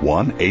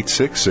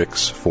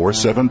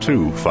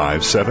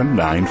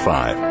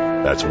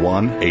 1-866-472-5795. That's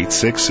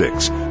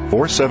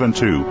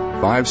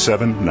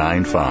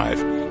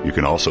 1-866-472-5795. You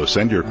can also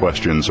send your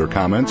questions or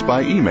comments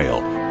by email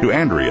to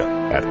Andrea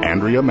at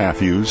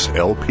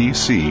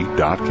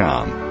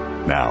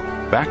AndreaMatthewsLPC.com.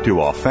 Now, back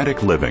to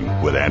Authentic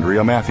Living with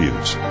Andrea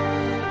Matthews.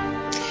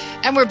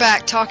 And we're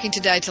back talking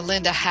today to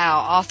Linda Howe,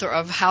 author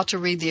of How to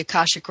Read the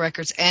Akashic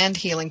Records and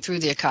Healing Through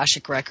the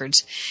Akashic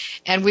Records.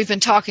 And we've been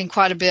talking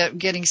quite a bit,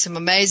 getting some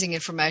amazing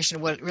information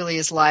of what it really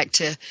is like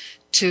to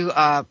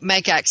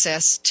make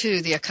access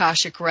to the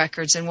Akashic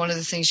Records. And one of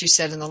the things you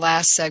said in the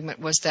last segment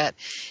was that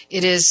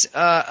it is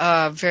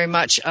very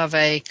much of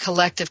a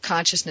collective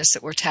consciousness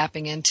that we're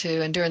tapping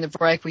into. And during the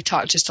break, we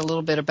talked just a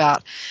little bit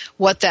about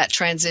what that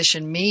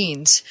transition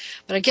means.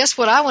 But I guess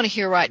what I want to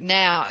hear right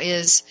now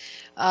is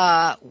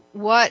how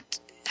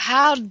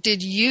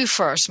did you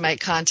first make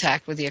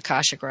contact with the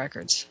Akashic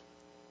Records?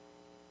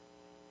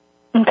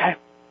 Okay.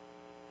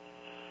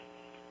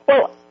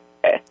 Well,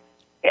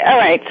 all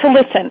right. So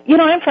listen,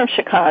 I'm from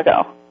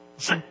Chicago.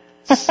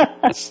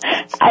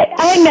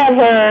 I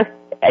never,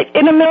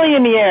 in a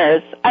million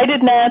years, I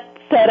did not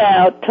set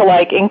out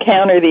to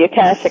encounter the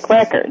Akashic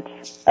Records.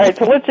 All right.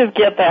 So let's just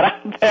get that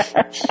out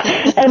there.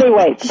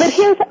 Anyway, but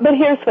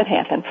here's what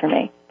happened for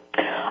me.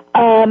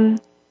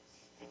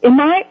 In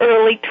my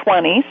early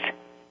 20s,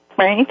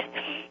 right,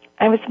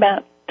 I was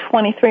about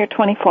 23 or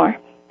 24,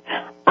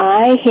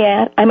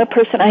 I'm a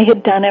person, I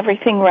had done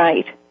everything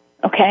right,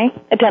 okay?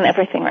 I'd done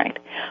everything right.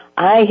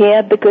 I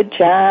had the good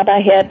job,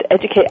 I had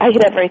education, I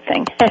had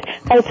everything.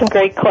 I had some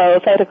great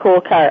clothes, I had a cool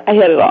car, I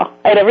had it all.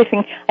 I had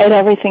everything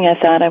I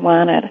thought I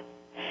wanted.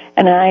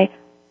 And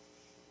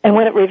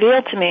what it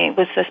revealed to me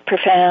was this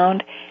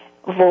profound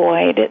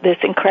void, this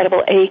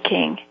incredible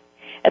aching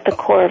at the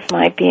core of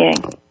my being,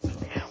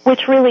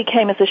 which really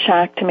came as a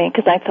shock to me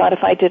because I thought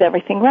if I did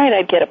everything right,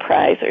 I'd get a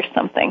prize or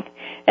something.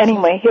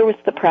 Anyway, here was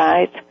the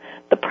prize.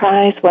 The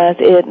prize was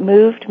it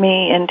moved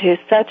me into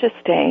such a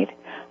state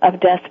of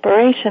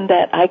desperation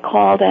that I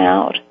called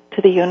out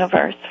to the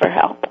universe for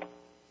help.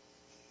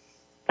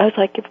 I was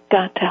like, you've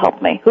got to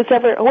help me.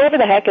 Whoever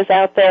the heck is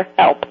out there,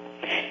 help.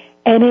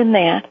 And in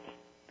that,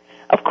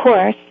 of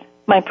course,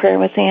 my prayer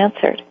was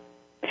answered.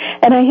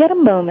 And I had a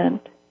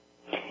moment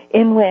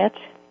in which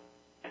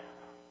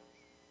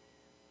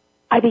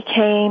I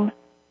became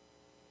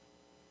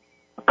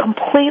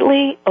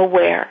completely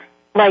aware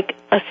like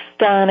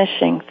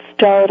astonishing,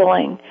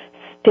 startling,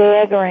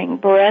 staggering,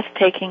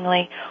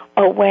 breathtakingly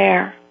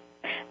aware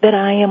that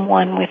I am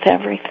one with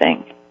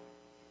everything.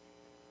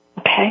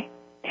 Okay?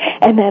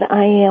 And that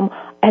I am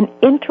an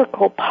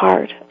integral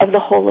part of the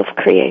whole of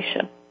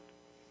creation.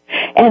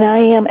 And I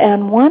am,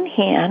 on one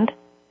hand,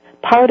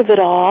 part of it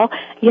all,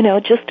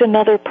 just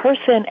another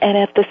person, and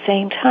at the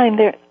same time,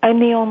 I'm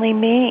the only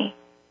me.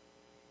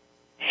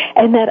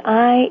 And that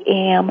I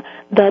am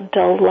the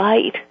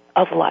delight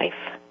of life.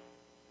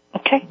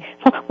 Okay?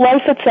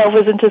 Life itself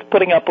isn't just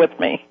putting up with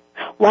me.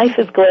 Life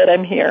is glad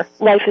I'm here.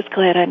 Life is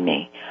glad I'm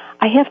me.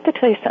 I have to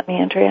tell you something,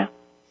 Andrea.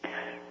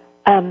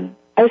 I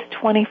was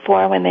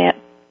 24 when that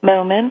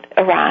moment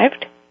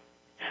arrived.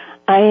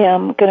 I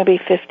am going to be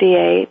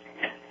 58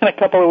 in a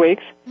couple of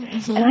weeks.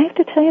 Mm-hmm. And I have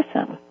to tell you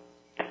something.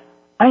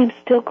 I am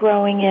still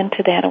growing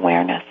into that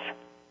awareness.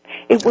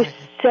 It was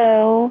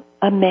so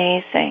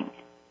amazing.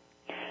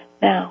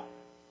 Now,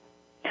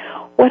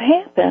 what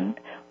happened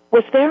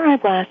was there I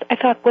was. I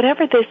thought,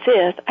 whatever this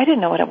is, I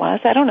didn't know what it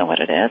was. I don't know what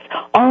it is.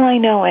 All I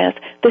know is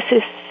this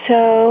is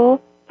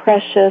so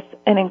precious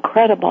and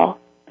incredible.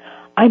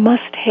 I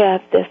must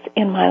have this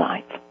in my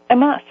life. I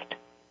must.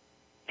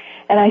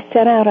 And I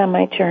set out on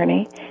my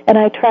journey, and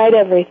I tried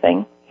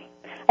everything.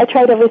 I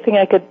tried everything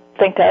I could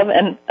think of,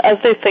 and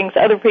other things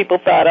other people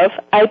thought of.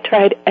 I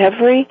tried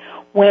every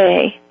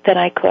way that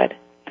I could.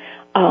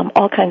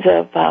 All kinds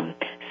of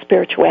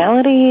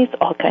spiritualities,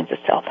 all kinds of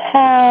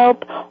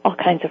self-help, all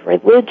kinds of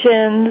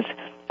religions.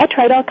 I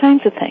tried all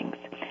kinds of things,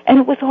 and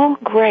it was all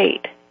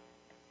great.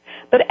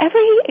 But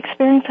every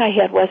experience I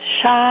had was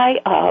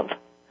shy of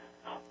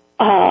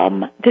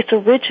this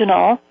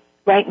original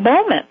right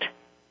moment.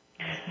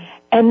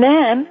 And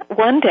then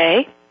one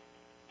day,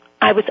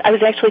 I was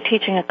actually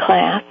teaching a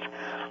class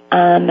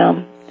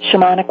on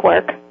shamanic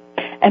work,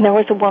 and there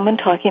was a woman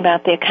talking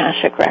about the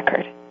Akashic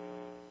Record.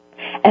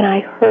 And I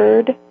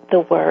heard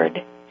the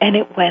word, and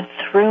it went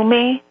through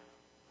me.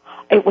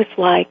 It was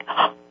like,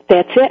 oh,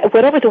 that's it.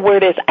 Whatever the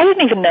word is, I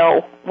didn't even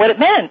know what it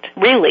meant,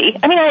 really.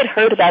 I mean, I had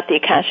heard about the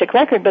Akashic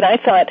Record, but I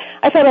thought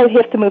I would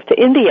have to move to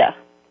India,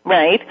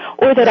 right?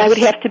 Or that I would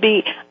have to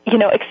be,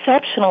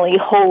 exceptionally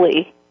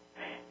holy,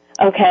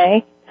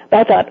 okay?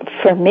 I thought,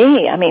 for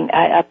me,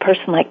 a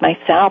person like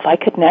myself, I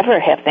could never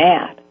have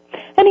that.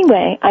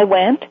 Anyway, I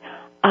went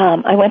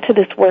to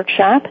this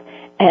workshop,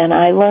 and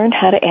I learned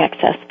how to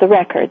access the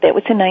record. That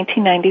was in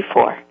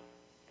 1994.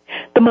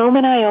 The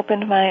moment I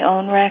opened my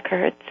own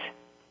records,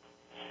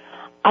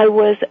 I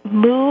was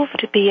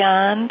moved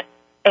beyond,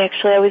 I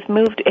was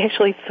moved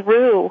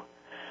through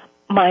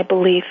my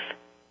beliefs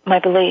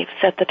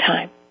at the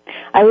time.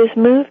 I was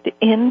moved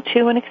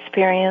into an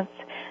experience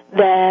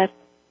that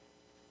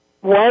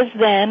was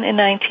then in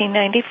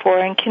 1994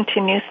 and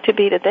continues to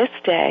be to this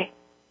day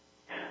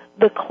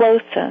the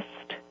closest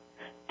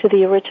to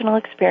the original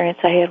experience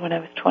I had when I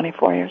was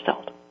 24 years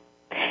old.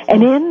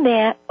 And in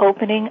that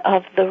opening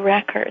of the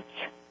records,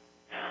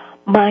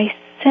 my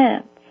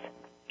sense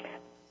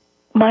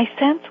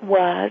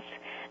was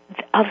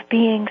of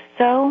being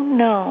so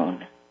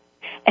known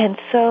and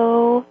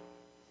so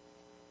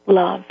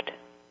loved.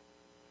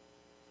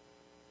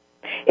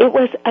 It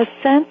was a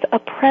sense, a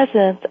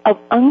presence of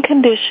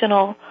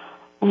unconditional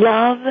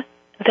love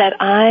that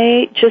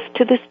I just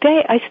to this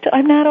day,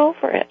 I'm not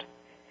over it.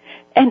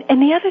 And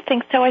the other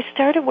thing, so I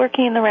started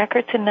working in the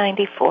records in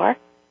 94,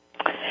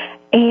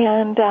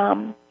 and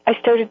I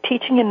started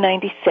teaching in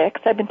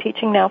 96. I've been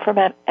teaching now for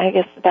about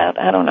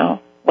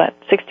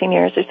 16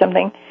 years or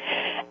something.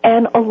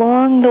 And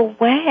along the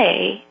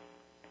way,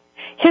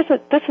 this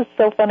is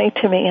so funny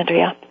to me,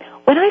 Andrea.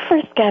 When I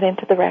first got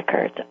into the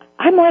records,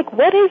 I'm like,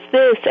 what is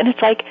this? And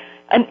it's like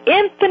an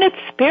infinite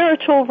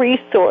spiritual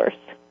resource.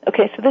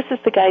 Okay, so this is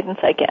the guidance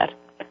I get.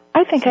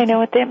 I think I know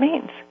what that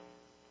means.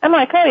 I'm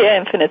like, oh yeah,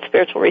 infinite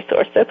spiritual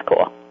resource, that's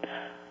cool.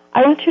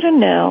 I want you to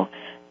know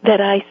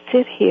that I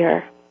sit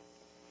here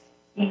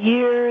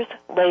years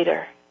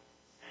later,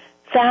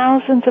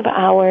 thousands of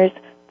hours,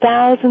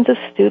 thousands of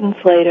students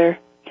later,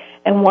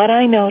 and what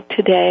I know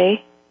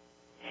today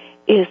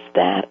is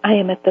that I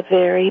am at the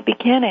very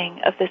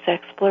beginning of this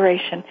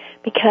exploration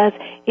because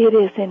it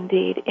is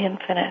indeed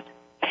infinite.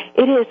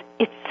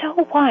 It's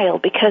so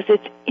wild because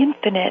it's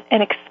infinite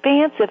and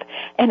expansive,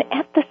 and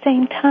at the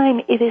same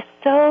time it is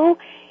so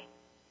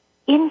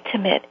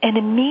intimate and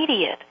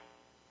immediate.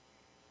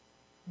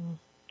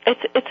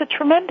 It's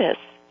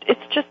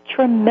just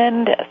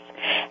tremendous.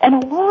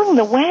 And along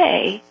the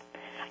way,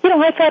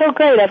 I thought, oh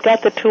great, I've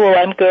got the tool,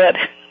 I'm good.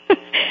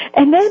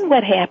 And then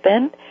what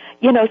happened,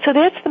 so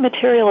that's the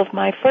material of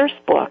my first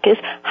book, is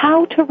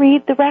how to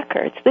read the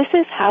records. This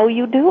is how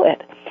you do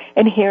it.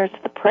 And here's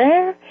the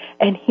prayer,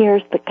 and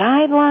here's the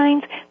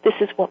guidelines. This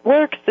is what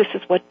works, this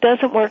is what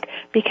doesn't work,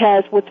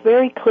 because what's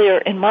very clear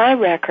in my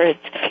records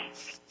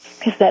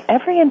is that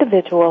every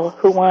individual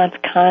who wants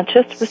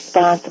conscious,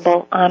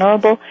 responsible,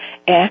 honorable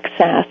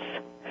access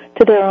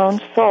to their own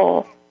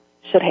soul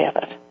should have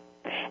it.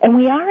 And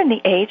we are in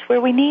the age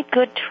where we need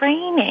good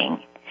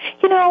training.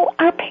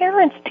 Our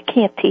parents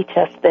can't teach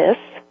us this.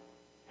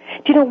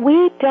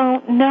 We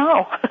don't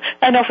know.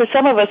 I know for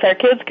some of us, our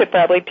kids could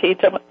probably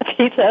teach us.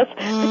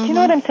 But you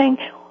know what I'm saying?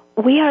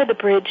 We are the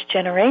bridge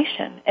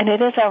generation, and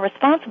it is our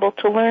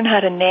responsibility to learn how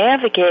to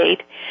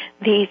navigate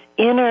these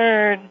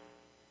inner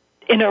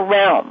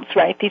realms,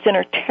 right? These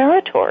inner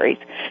territories,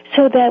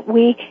 so that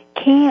we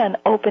can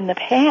open the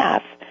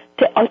path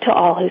to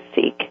all who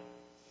seek.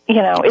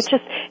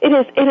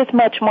 It is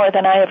much more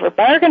than I ever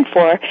bargained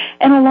for.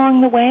 And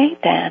along the way,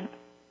 then,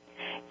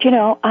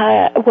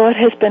 what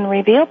has been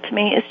revealed to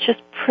me is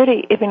just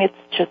pretty. I mean,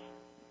 it's just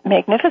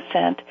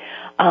magnificent.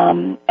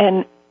 And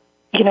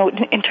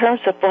in terms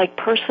of like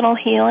personal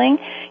healing,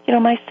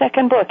 my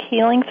second book,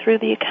 Healing Through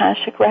the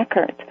Akashic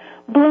Records,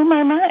 blew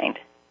my mind,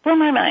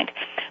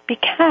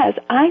 because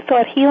I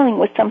thought healing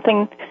was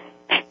something.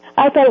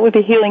 I thought it would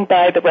be healing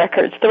by the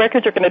records. The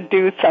records are going to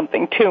do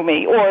something to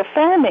me or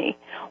for me,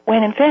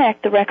 when in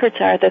fact the records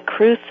are the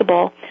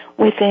crucible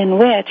within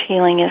which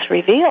healing is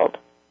revealed.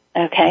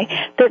 Okay?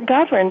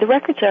 The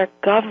records are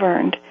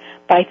governed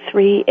by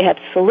three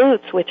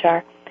absolutes, which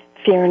are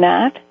fear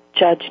not,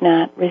 judge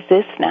not,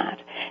 resist not.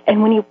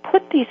 And when you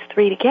put these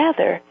three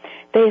together,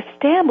 they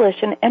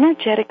establish an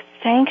energetic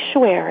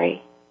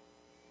sanctuary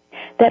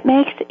that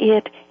makes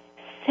it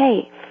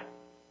safe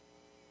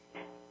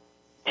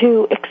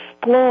to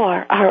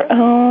explore our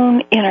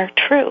own inner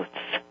truths.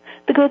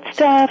 The good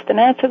stuff, the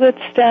not so good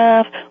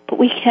stuff, but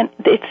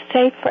it's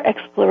safe for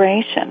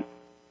exploration.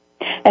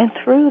 And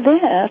through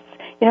this,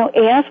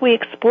 as we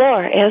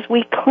explore, as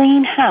we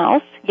clean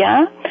house,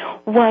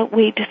 what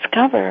we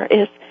discover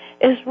is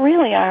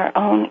really our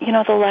own,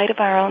 the light of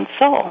our own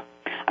soul,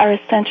 our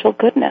essential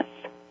goodness.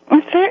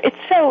 It's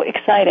so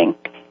exciting.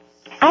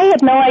 I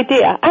had no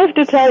idea. I have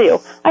to tell you,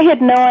 I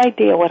had no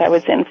idea what I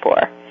was in for.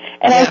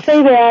 And I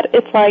say that,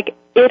 it's like,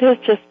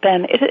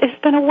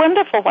 it's been a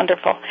wonderful,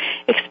 wonderful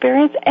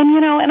experience. And,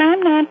 and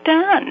I'm not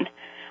done.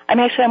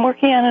 I'm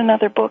working on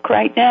another book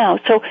right now.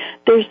 So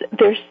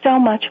there's so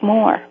much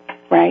more,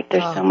 right?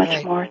 There's so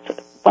much more.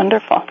 It's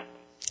wonderful.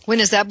 When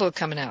is that book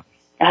coming out?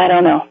 I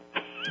don't know.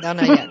 No,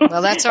 not yet.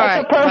 Well, that's all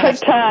right. The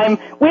perfect time.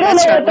 We don't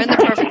that's know right. When the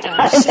perfect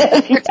time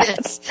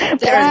is.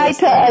 There it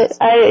is.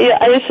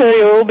 I assure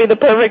you, it will be the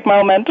perfect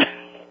moment.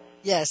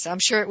 Yes, I'm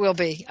sure it will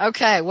be.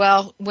 Okay,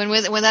 well, when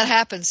that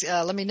happens,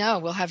 let me know.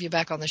 We'll have you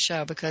back on the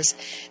show, because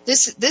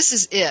this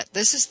is it.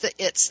 This is the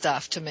it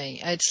stuff to me.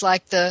 It's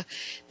like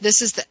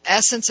this is the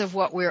essence of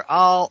what we're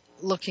all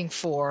looking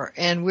for,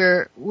 and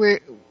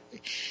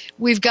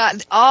we've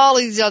got all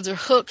these other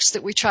hooks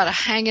that we try to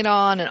hang it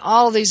on, and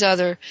all of these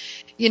other,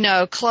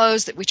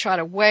 clothes that we try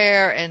to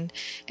wear, and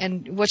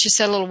what you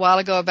said a little while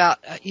ago about,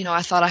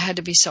 I thought I had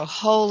to be so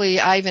holy.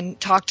 I even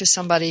talked to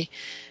somebody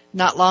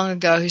not long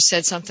ago who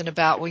said something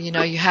about, well,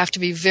 you have to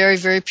be very,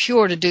 very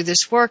pure to do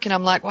this work. And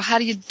I'm like, well, how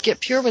do you get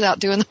pure without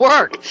doing the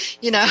work?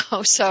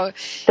 So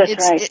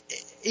that's right.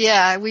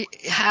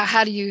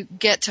 How do you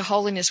get to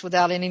holiness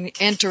without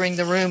entering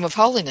the room of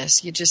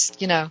holiness? You just,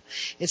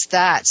 it's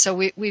that. So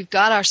we've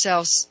got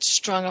ourselves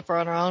strung up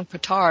on our own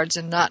petards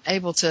and not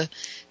able to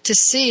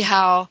see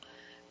how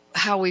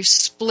we've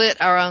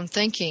split our own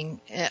thinking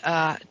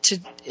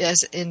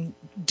as in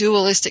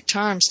dualistic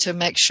terms to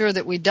make sure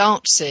that we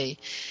don't see.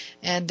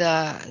 And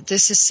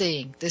this is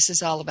seeing. This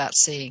is all about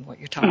seeing, what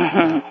you're talking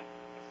about.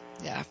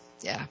 Yeah.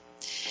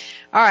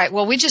 All right.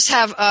 Well, we just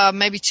have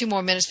maybe 2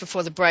 more minutes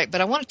before the break, but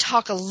I want to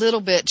talk a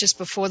little bit just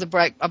before the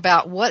break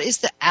about what is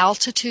the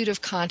altitude of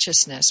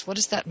consciousness. What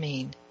does that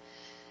mean?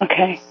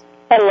 Okay.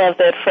 I love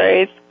that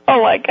phrase.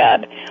 Oh, my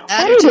God.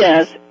 What it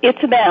is,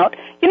 it's about,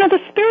 the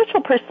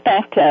spiritual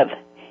perspective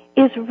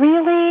is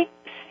really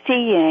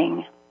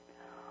seeing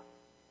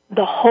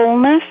the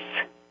wholeness,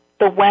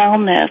 the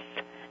wellness,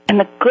 and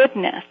the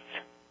goodness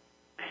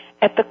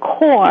at the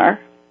core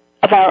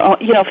of our own,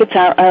 if it's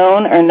our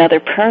own or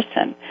another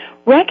person,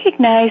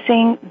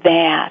 recognizing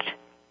that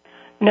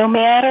no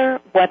matter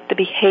what the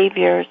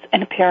behaviors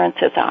and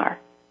appearances are.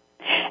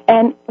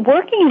 And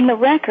working in the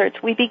records,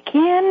 we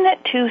begin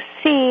to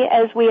see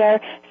as we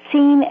are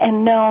seen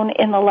and known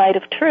in the light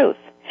of truth.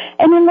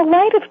 And in the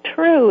light of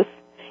truth,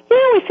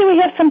 we see we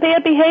have some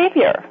bad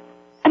behavior.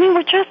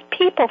 We're just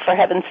people, for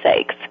heaven's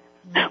sakes.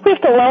 We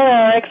have to lower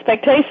our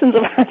expectations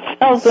of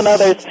ourselves and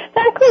others.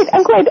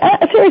 I'm quite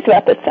serious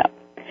about this stuff.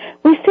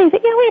 We see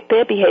that, we have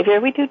bad behavior,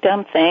 we do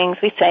dumb things,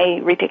 we say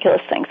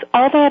ridiculous things.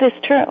 All that is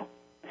true.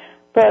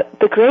 But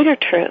the greater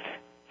truth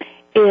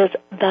is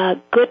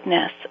the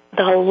goodness,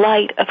 the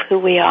light of who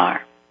we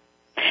are.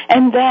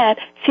 And that,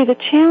 the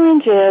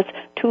challenge is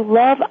to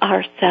love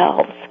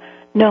ourselves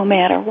no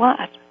matter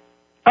what.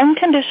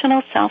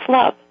 Unconditional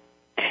self-love.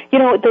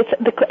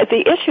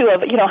 The issue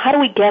of, how do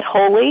we get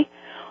holy?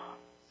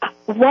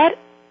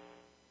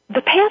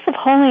 The path of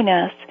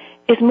holiness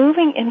is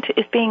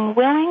is being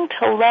willing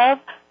to love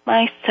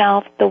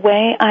myself the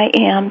way I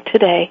am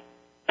today,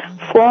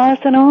 flaws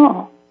and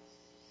all.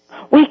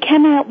 We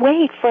cannot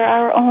wait for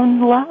our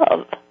own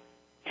love.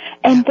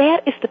 And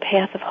that is the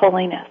path of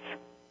holiness.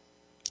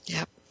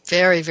 Yep.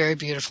 Very, very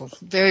beautiful.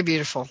 Very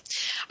beautiful.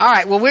 All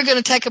right. Well, we're going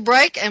to take a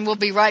break, and we'll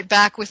be right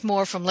back with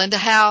more from Linda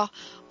Howe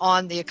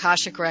on the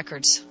Akashic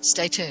Records.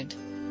 Stay tuned.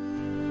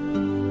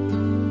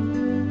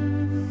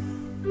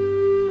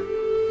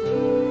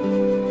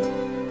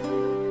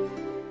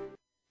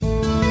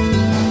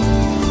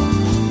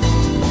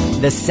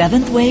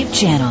 Seventh Wave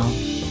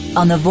Channel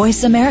on the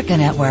Voice America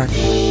Network.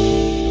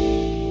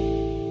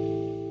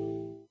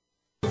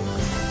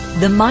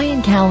 The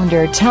Mayan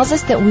calendar tells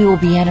us that we will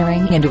be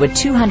entering into a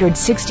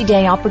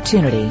 260-day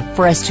opportunity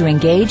for us to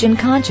engage in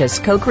conscious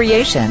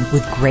co-creation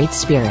with Great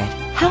Spirit.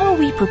 How will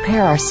we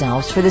prepare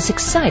ourselves for this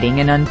exciting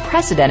and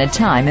unprecedented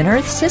time in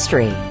Earth's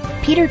history?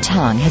 Peter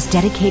Tung has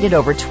dedicated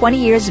over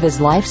 20 years of his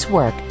life's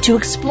work to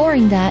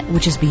exploring that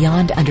which is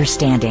beyond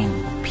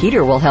understanding.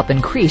 Peter will help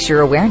increase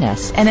your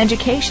awareness and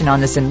education on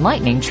this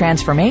enlightening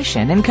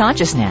transformation in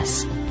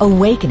consciousness.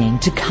 Awakening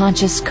to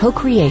Conscious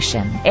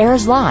Co-Creation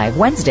airs live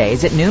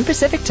Wednesdays at noon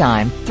Pacific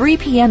Time, 3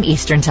 p.m.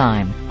 Eastern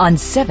Time on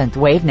Seventh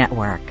Wave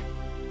Network.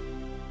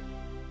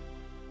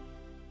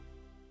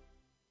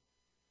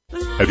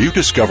 Have you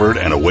discovered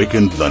and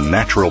awakened the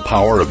natural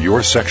power of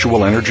your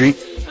sexual energy?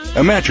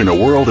 Imagine a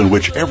world in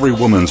which every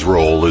woman's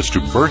role is to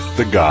birth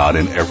the God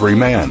in every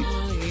man.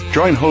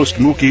 Join host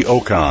Mookie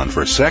Okan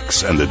for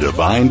Sex and the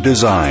Divine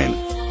Design.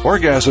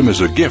 Orgasm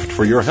is a gift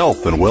for your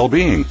health and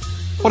well-being.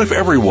 What if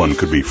everyone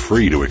could be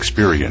free to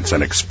experience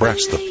and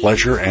express the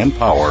pleasure and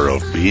power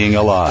of being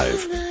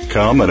alive?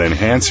 Come and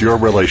enhance your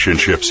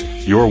relationships,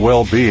 your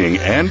well-being,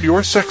 and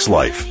your sex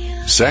life.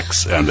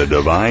 Sex and the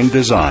Divine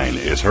Design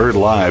is heard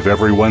live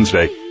every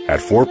Wednesday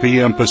at 4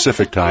 p.m.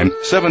 Pacific Time,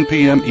 7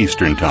 p.m.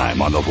 Eastern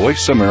Time on the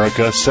Voice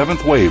America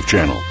Seventh Wave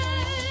Channel.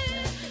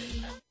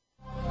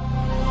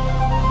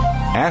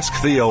 Ask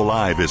Theo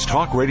Live is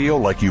talk radio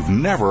like you've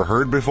never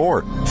heard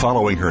before.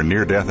 Following her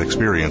near-death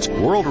experience,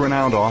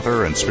 world-renowned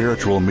author and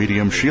spiritual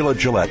medium Sheila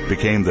Gillette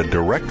became the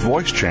direct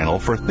voice channel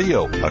for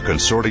Theo, a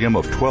consortium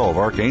of 12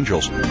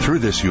 archangels. Through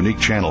this unique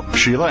channel,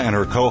 Sheila and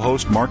her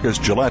co-host Marcus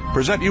Gillette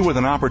present you with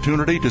an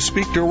opportunity to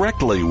speak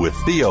directly with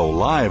Theo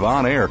live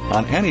on air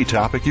on any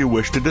topic you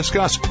wish to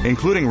discuss,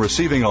 including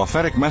receiving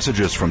authentic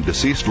messages from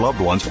deceased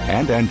loved ones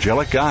and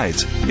angelic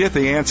guides. Get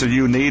the answer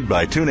you need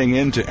by tuning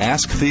in to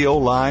Ask Theo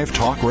Live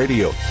Talk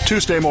Radio,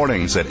 Tuesday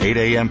mornings at 8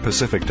 a.m.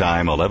 Pacific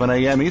Time, 11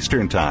 a.m.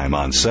 Eastern Time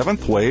on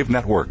Seventh Wave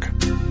Network.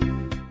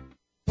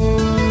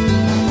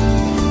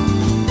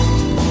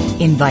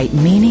 Invite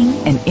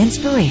meaning and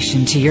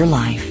inspiration to your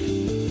life.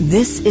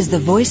 This is the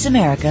Voice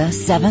America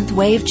Seventh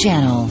Wave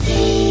Channel.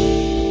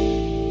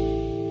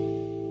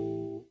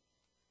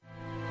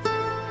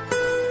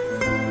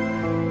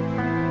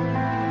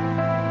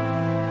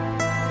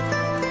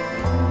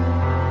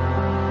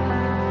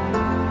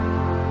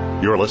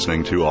 You're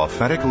listening to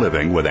Authentic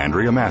Living with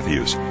Andrea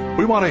Matthews.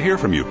 We want to hear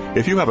from you.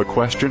 If you have a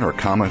question or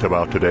comment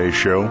about today's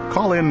show,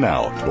 call in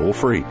now, toll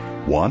free,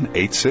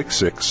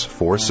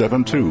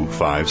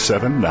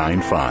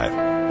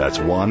 1-866-472-5795. That's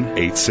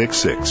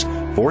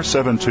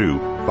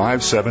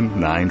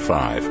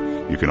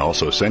 1-866-472-5795. You can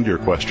also send your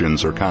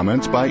questions or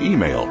comments by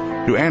email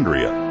to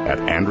Andrea at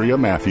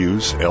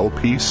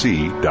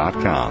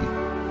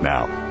AndreaMatthewsLPC.com.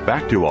 Now,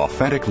 back to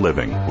Authentic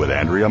Living with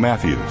Andrea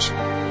Matthews.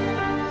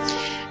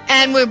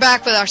 And we're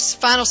back with our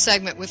final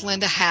segment with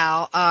Linda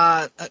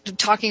Howe,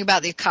 talking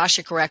about the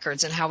Akashic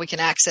Records and how we can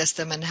access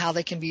them and how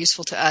they can be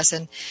useful to us.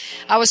 And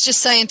I was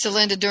just saying to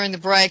Linda during the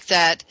break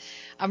that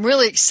I'm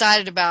really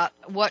excited about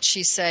what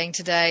she's saying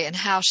today and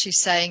how she's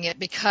saying it,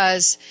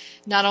 because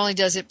not only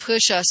does it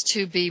push us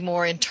to be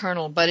more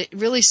internal, but it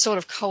really sort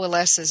of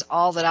coalesces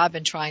all that I've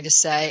been trying to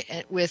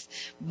say with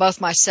both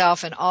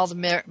myself and all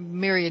the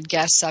myriad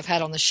guests I've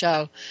had on the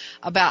show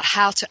about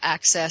how to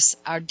access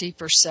our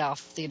deeper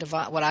self, the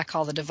divine, what I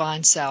call the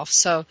divine self.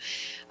 So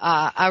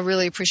I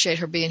really appreciate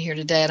her being here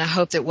today, and I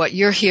hope that what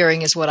you're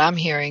hearing is what I'm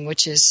hearing,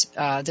 which is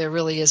there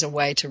really is a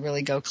way to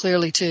really go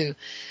clearly to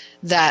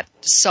that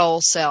soul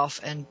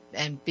self and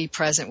be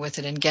present with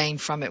it and gain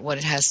from it what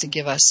it has to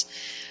give us.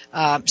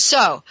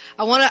 So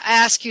I want to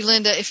ask you,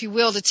 Linda, if you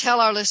will, to tell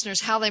our listeners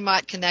how they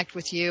might connect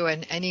with you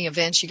and any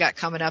events you got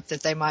coming up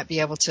that they might be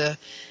able to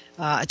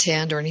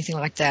attend or anything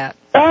like that.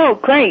 Oh,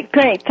 great.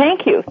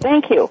 Thank you.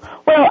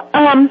 Well,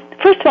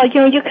 first of all,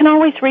 you can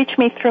always reach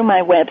me through my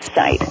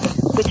website,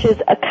 which is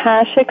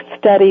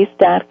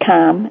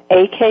akashicstudies.com,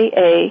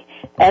 AKASHIC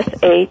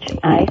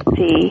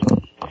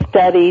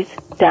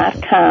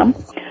studies.com.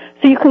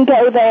 So you can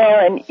go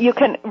there and you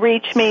can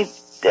reach me,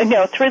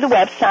 through the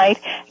website.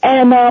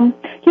 And,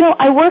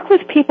 I work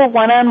with people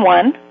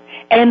one-on-one,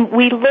 and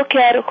we look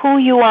at who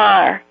you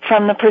are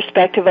from the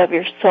perspective of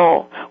your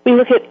soul. We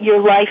look at your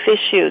life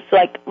issues,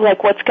 like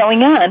what's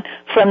going on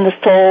from the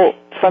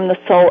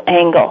soul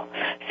angle.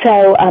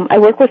 So, I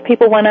work with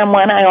people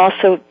one-on-one. I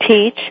also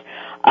teach.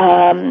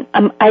 I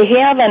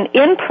have an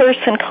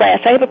in-person class.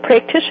 I have a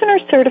practitioner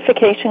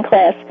certification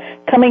class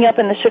coming up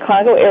in the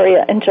Chicago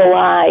area in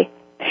July.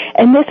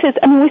 And this is,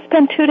 we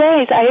spend 2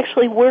 days. I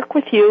actually work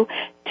with you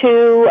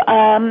to,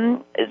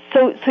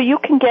 so you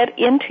can get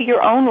into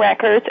your own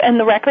records and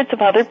the records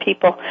of other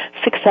people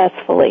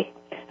successfully.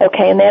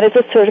 Okay, and that is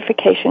a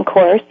certification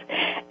course.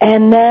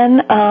 And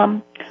then,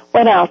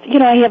 What else?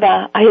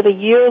 I have a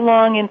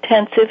year-long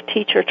intensive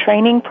teacher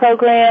training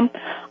program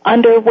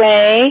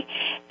underway,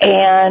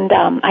 and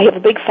I have a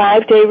big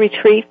 5-day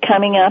retreat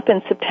coming up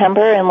in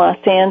September in Los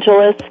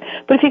Angeles.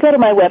 But if you go to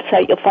my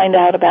website, you'll find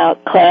out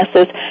about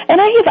classes. And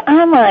I have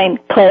online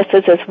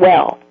classes as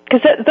well,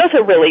 because those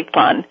are really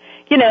fun,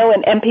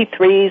 and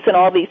MP3s and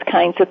all these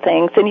kinds of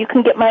things. And you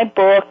can get my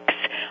books,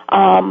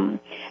 and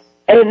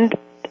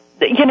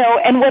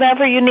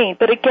whatever you need.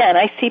 But again,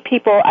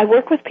 I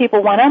work with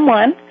people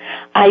one-on-one.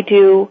 I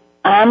do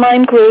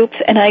online groups,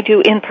 and I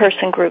do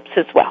in-person groups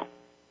as well.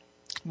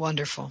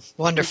 Wonderful.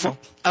 Wonderful.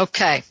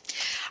 Okay.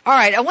 All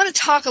right. I want to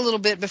talk a little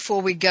bit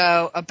before we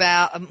go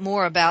about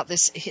more about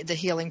the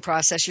healing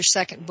process. Your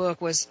second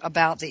book was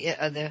about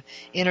the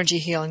energy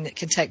healing that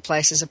can take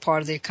place as a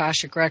part of the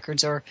Akashic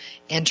Records or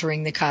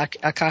entering the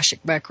Akashic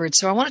Records.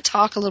 So I want to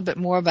talk a little bit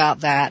more about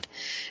that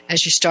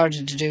as you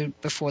started to do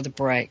before the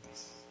break.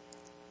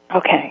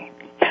 Okay.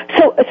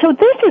 So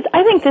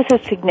I think this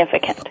is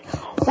significant.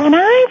 When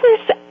I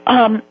was,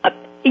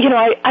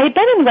 I had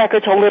been in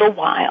records a little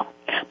while,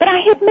 but I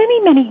had many,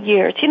 many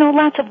years,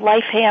 lots of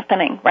life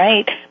happening,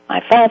 right?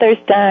 My father's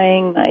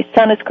dying, my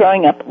son is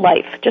growing up,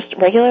 life, just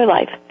regular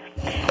life.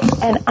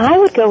 And I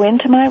would go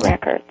into my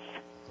records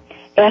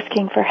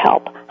asking for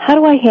help. How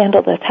do I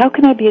handle this? How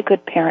can I be a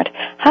good parent?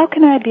 How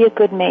can I be a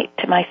good mate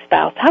to my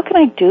spouse? How do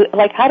I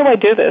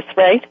do this,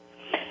 right?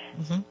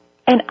 Mm-hmm.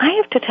 And I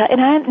have to tell,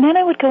 and then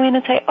I would go in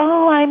and say,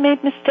 oh, I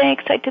made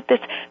mistakes, I did this.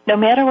 No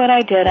matter what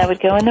I did, I would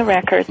go in the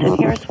records, and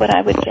here's what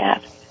I would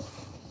get.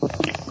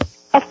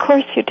 Of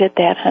course you did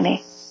that,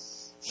 honey.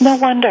 No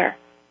wonder.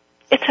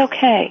 It's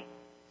okay.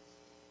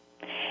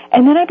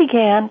 And then I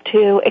began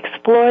to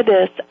explore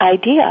this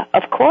idea,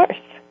 of course,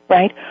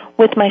 right,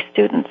 with my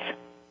students,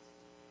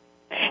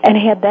 and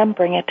had them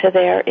bring it to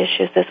their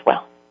issues as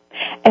well.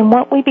 And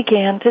what we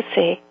began to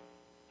see,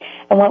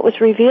 and what was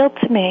revealed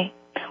to me,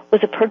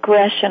 was a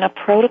progression, a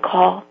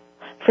protocol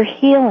for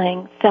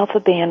healing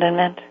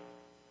self-abandonment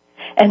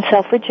and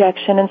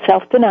self-rejection and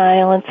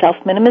self-denial and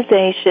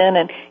self-minimization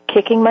and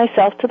kicking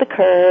myself to the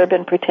curb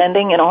and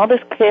pretending and all this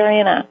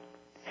carrying on.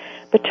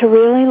 But to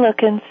really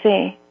look and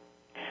see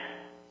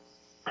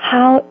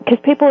how, because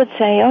people would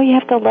say, oh, you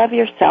have to love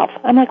yourself.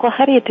 I'm like, well,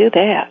 how do you do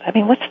that? I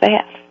mean, what's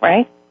that,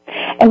 right?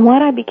 And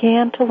what I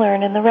began to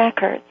learn in the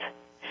records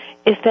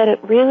is that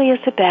it really is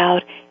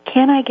about,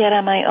 can I get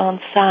on my own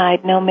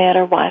side no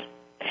matter what?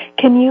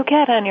 Can you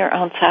get on your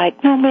own side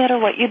no matter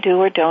what you do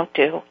or don't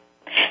do?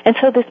 And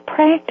so this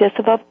practice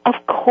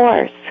of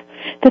course,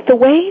 that the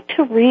way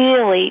to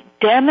really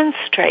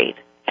demonstrate,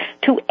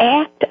 to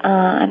act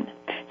on,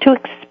 to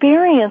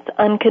experience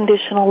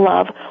unconditional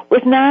love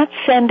was not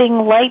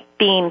sending light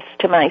beams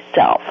to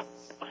myself,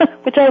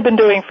 which I've been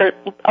doing for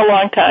a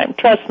long time,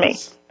 trust me.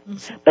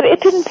 But it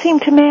didn't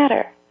seem to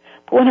matter.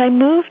 But when I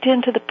moved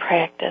into the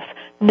practice,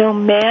 no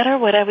matter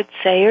what I would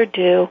say or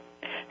do,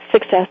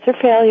 success or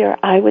failure,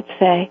 I would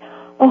say,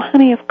 oh,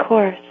 honey, of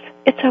course,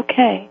 it's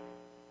okay.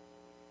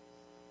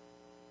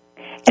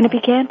 And it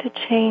began to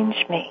change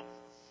me.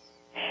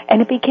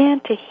 And it began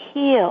to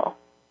heal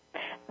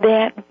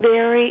that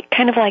very,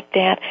 kind of like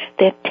that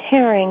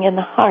tearing in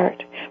the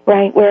heart,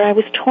 right, where I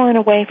was torn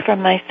away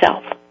from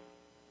myself.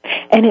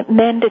 And it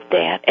mended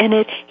that, and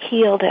it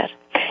healed it.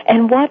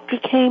 And what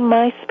became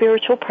my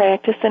spiritual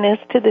practice, and is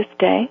to this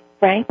day,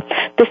 right,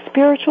 the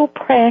spiritual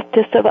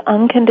practice of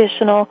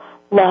unconditional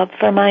love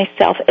for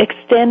myself,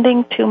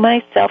 extending to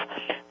myself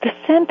the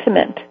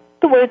sentiment,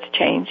 the words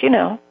change,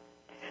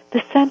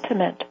 the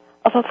sentiment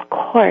of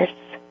course,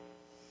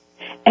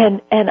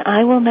 and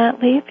I will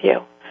not leave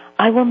you.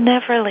 I will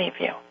never leave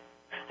you.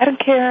 I don't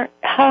care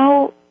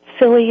how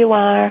silly you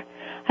are.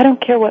 I don't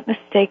care what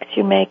mistakes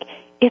you make.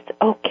 It's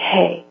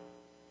okay.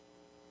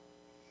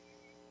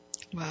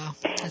 Wow.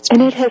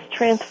 And it has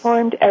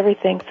transformed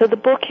everything. So the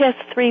book has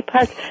 3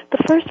 parts.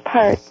 The first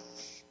part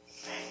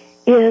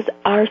is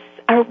our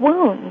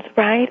wounds,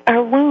 right?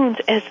 Our wounds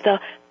as the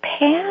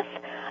path,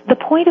 the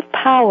point of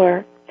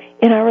power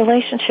in our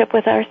relationship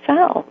with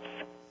ourselves.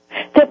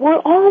 That we're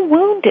all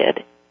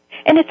wounded.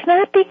 And it's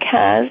not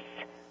because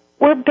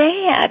we're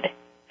bad.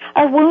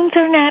 Our wounds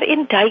are not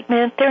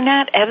indictment. They're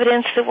not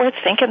evidence that we're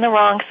thinking the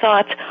wrong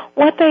thoughts.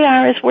 What they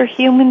are is we're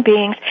human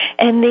beings.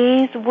 And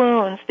these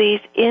wounds, these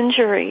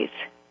injuries,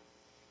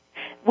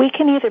 we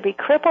can either be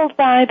crippled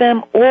by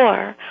them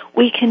or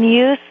we can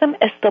use them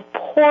as the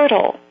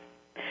portal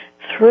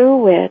through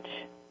which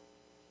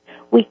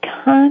we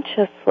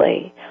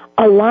consciously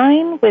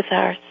align with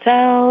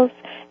ourselves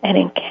and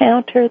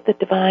encounter the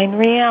divine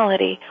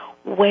reality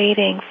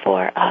waiting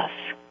for us.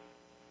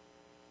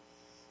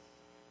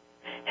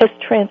 Has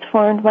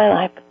transformed my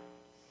life.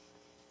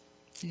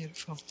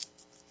 Beautiful.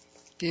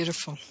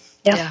 Beautiful.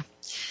 Yep. Yeah.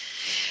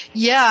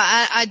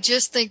 Yeah, I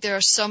just think there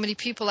are so many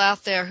people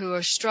out there who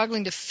are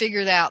struggling to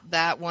figure out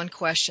that one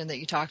question that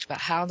you talked about.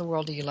 How in the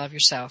world do you love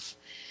yourself?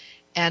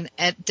 And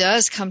it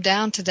does come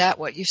down to that,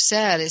 what you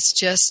said. It's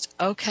just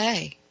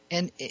okay.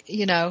 And,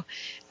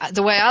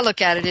 the way I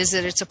look at it is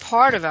that it's a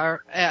part of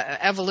our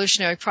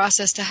evolutionary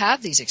process to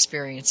have these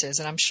experiences.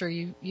 And I'm sure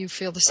you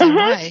feel the same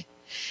way.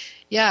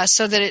 Yeah,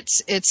 so that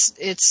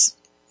it's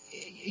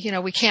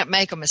we can't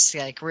make a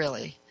mistake,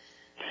 really.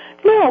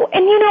 No,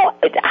 and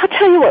I'll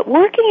tell you what,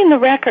 working in the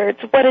records,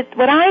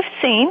 what I've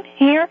seen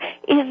here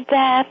is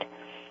that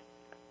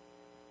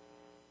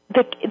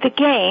the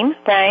game,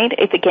 right,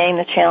 the game,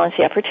 the challenge,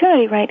 the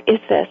opportunity, right, is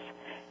this.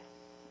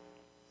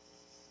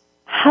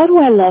 How do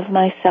I love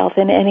myself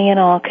in any and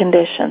all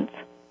conditions?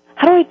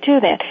 How do I do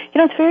that?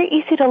 It's very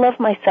easy to love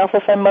myself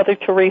if I'm Mother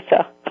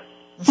Teresa.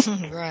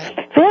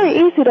 Right. Very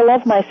easy to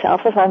love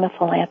myself if I'm a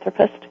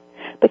philanthropist.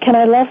 But can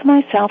I love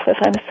myself if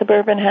I'm a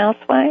suburban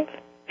housewife?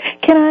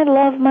 Can I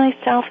love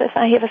myself if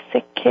I have a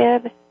sick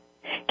kid?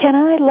 Can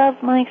I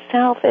love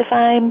myself if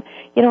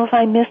if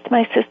I missed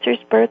my sister's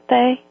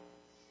birthday?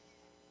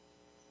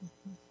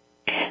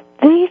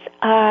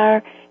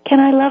 Can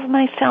I love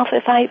myself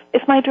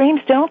if my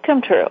dreams don't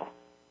come true?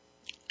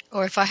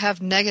 Or if I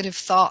have negative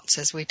thoughts,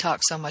 as we talk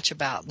so much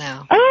about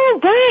now. Oh,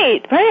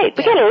 right.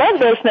 We gotta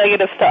love those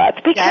negative thoughts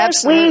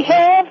because we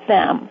have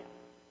them.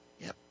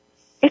 Yep.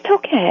 It's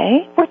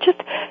okay.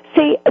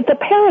 The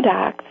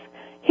paradox.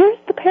 Here's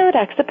the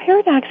paradox. The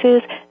paradox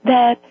is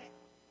that,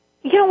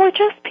 we're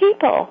just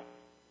people.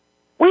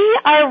 We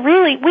are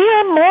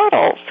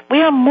mortals.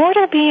 We are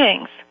mortal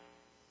beings.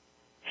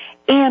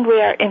 And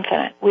we are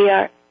infinite.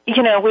 We're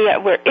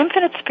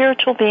infinite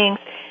spiritual beings,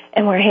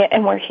 and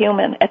we're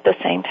human at the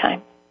same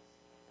time.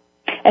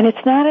 And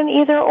it's not an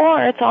either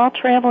or, it's all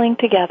traveling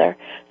together.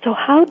 So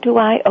how do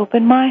I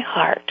open my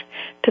heart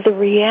to the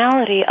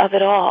reality of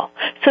it all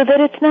so that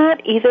it's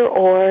not either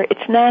or,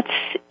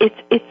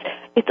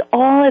 it's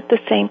all at the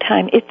same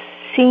time. It's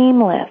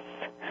seamless.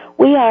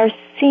 We are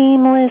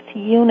seamless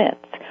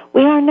units.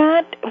 We're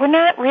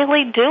not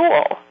really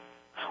dual.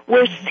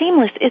 We're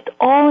seamless. It's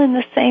all in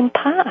the same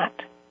pot.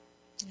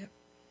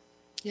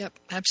 Yep,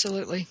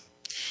 absolutely.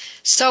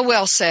 So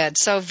well said,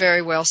 so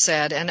very well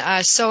said. And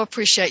I so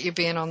appreciate you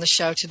being on the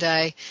show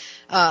today.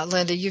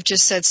 Linda, you've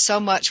just said so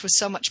much with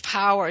so much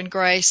power and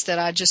grace that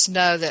I just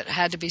know that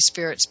had to be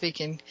Spirit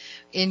speaking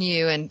in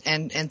you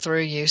and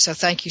through you. So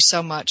thank you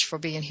so much for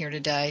being here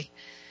today.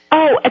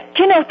 Oh,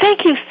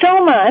 thank you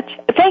so much.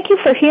 Thank you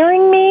for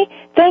hearing me.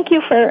 Thank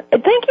you for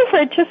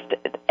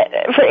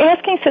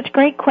asking such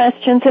great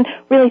questions, and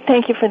really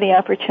thank you for the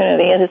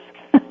opportunity. It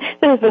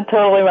has been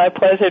totally my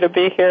pleasure to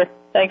be here.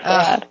 Thanks a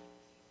lot.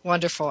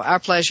 Wonderful. Our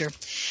pleasure.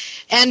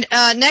 And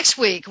next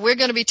week, we're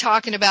going to be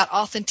talking about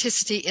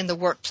authenticity in the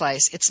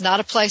workplace. It's not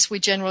a place we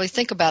generally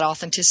think about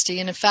authenticity,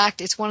 and in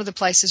fact, it's one of the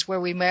places where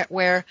we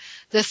wear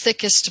the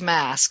thickest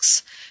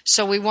masks.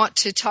 So we want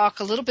to talk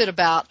a little bit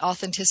about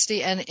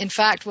authenticity, and in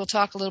fact, we'll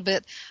talk a little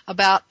bit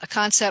about a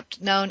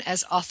concept known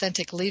as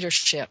authentic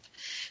leadership.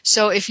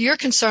 So if you're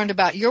concerned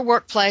about your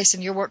workplace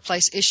and your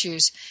workplace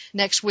issues,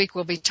 next week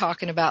we'll be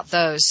talking about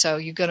those. So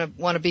you're going to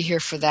want to be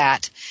here for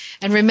that.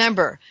 And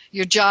remember,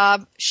 your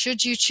job,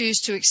 should you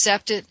choose to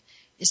accept it,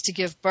 is to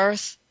give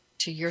birth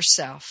to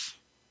yourself.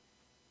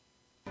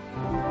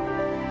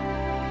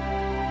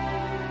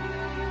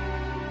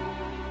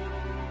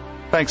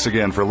 Thanks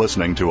again for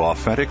listening to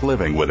Authentic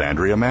Living with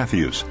Andrea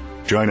Matthews.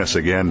 Join us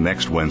again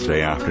next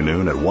Wednesday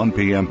afternoon at 1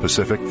 p.m.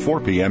 Pacific, 4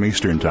 p.m.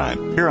 Eastern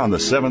Time, here on the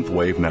Seventh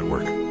Wave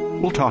Network.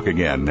 We'll talk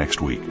again next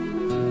week.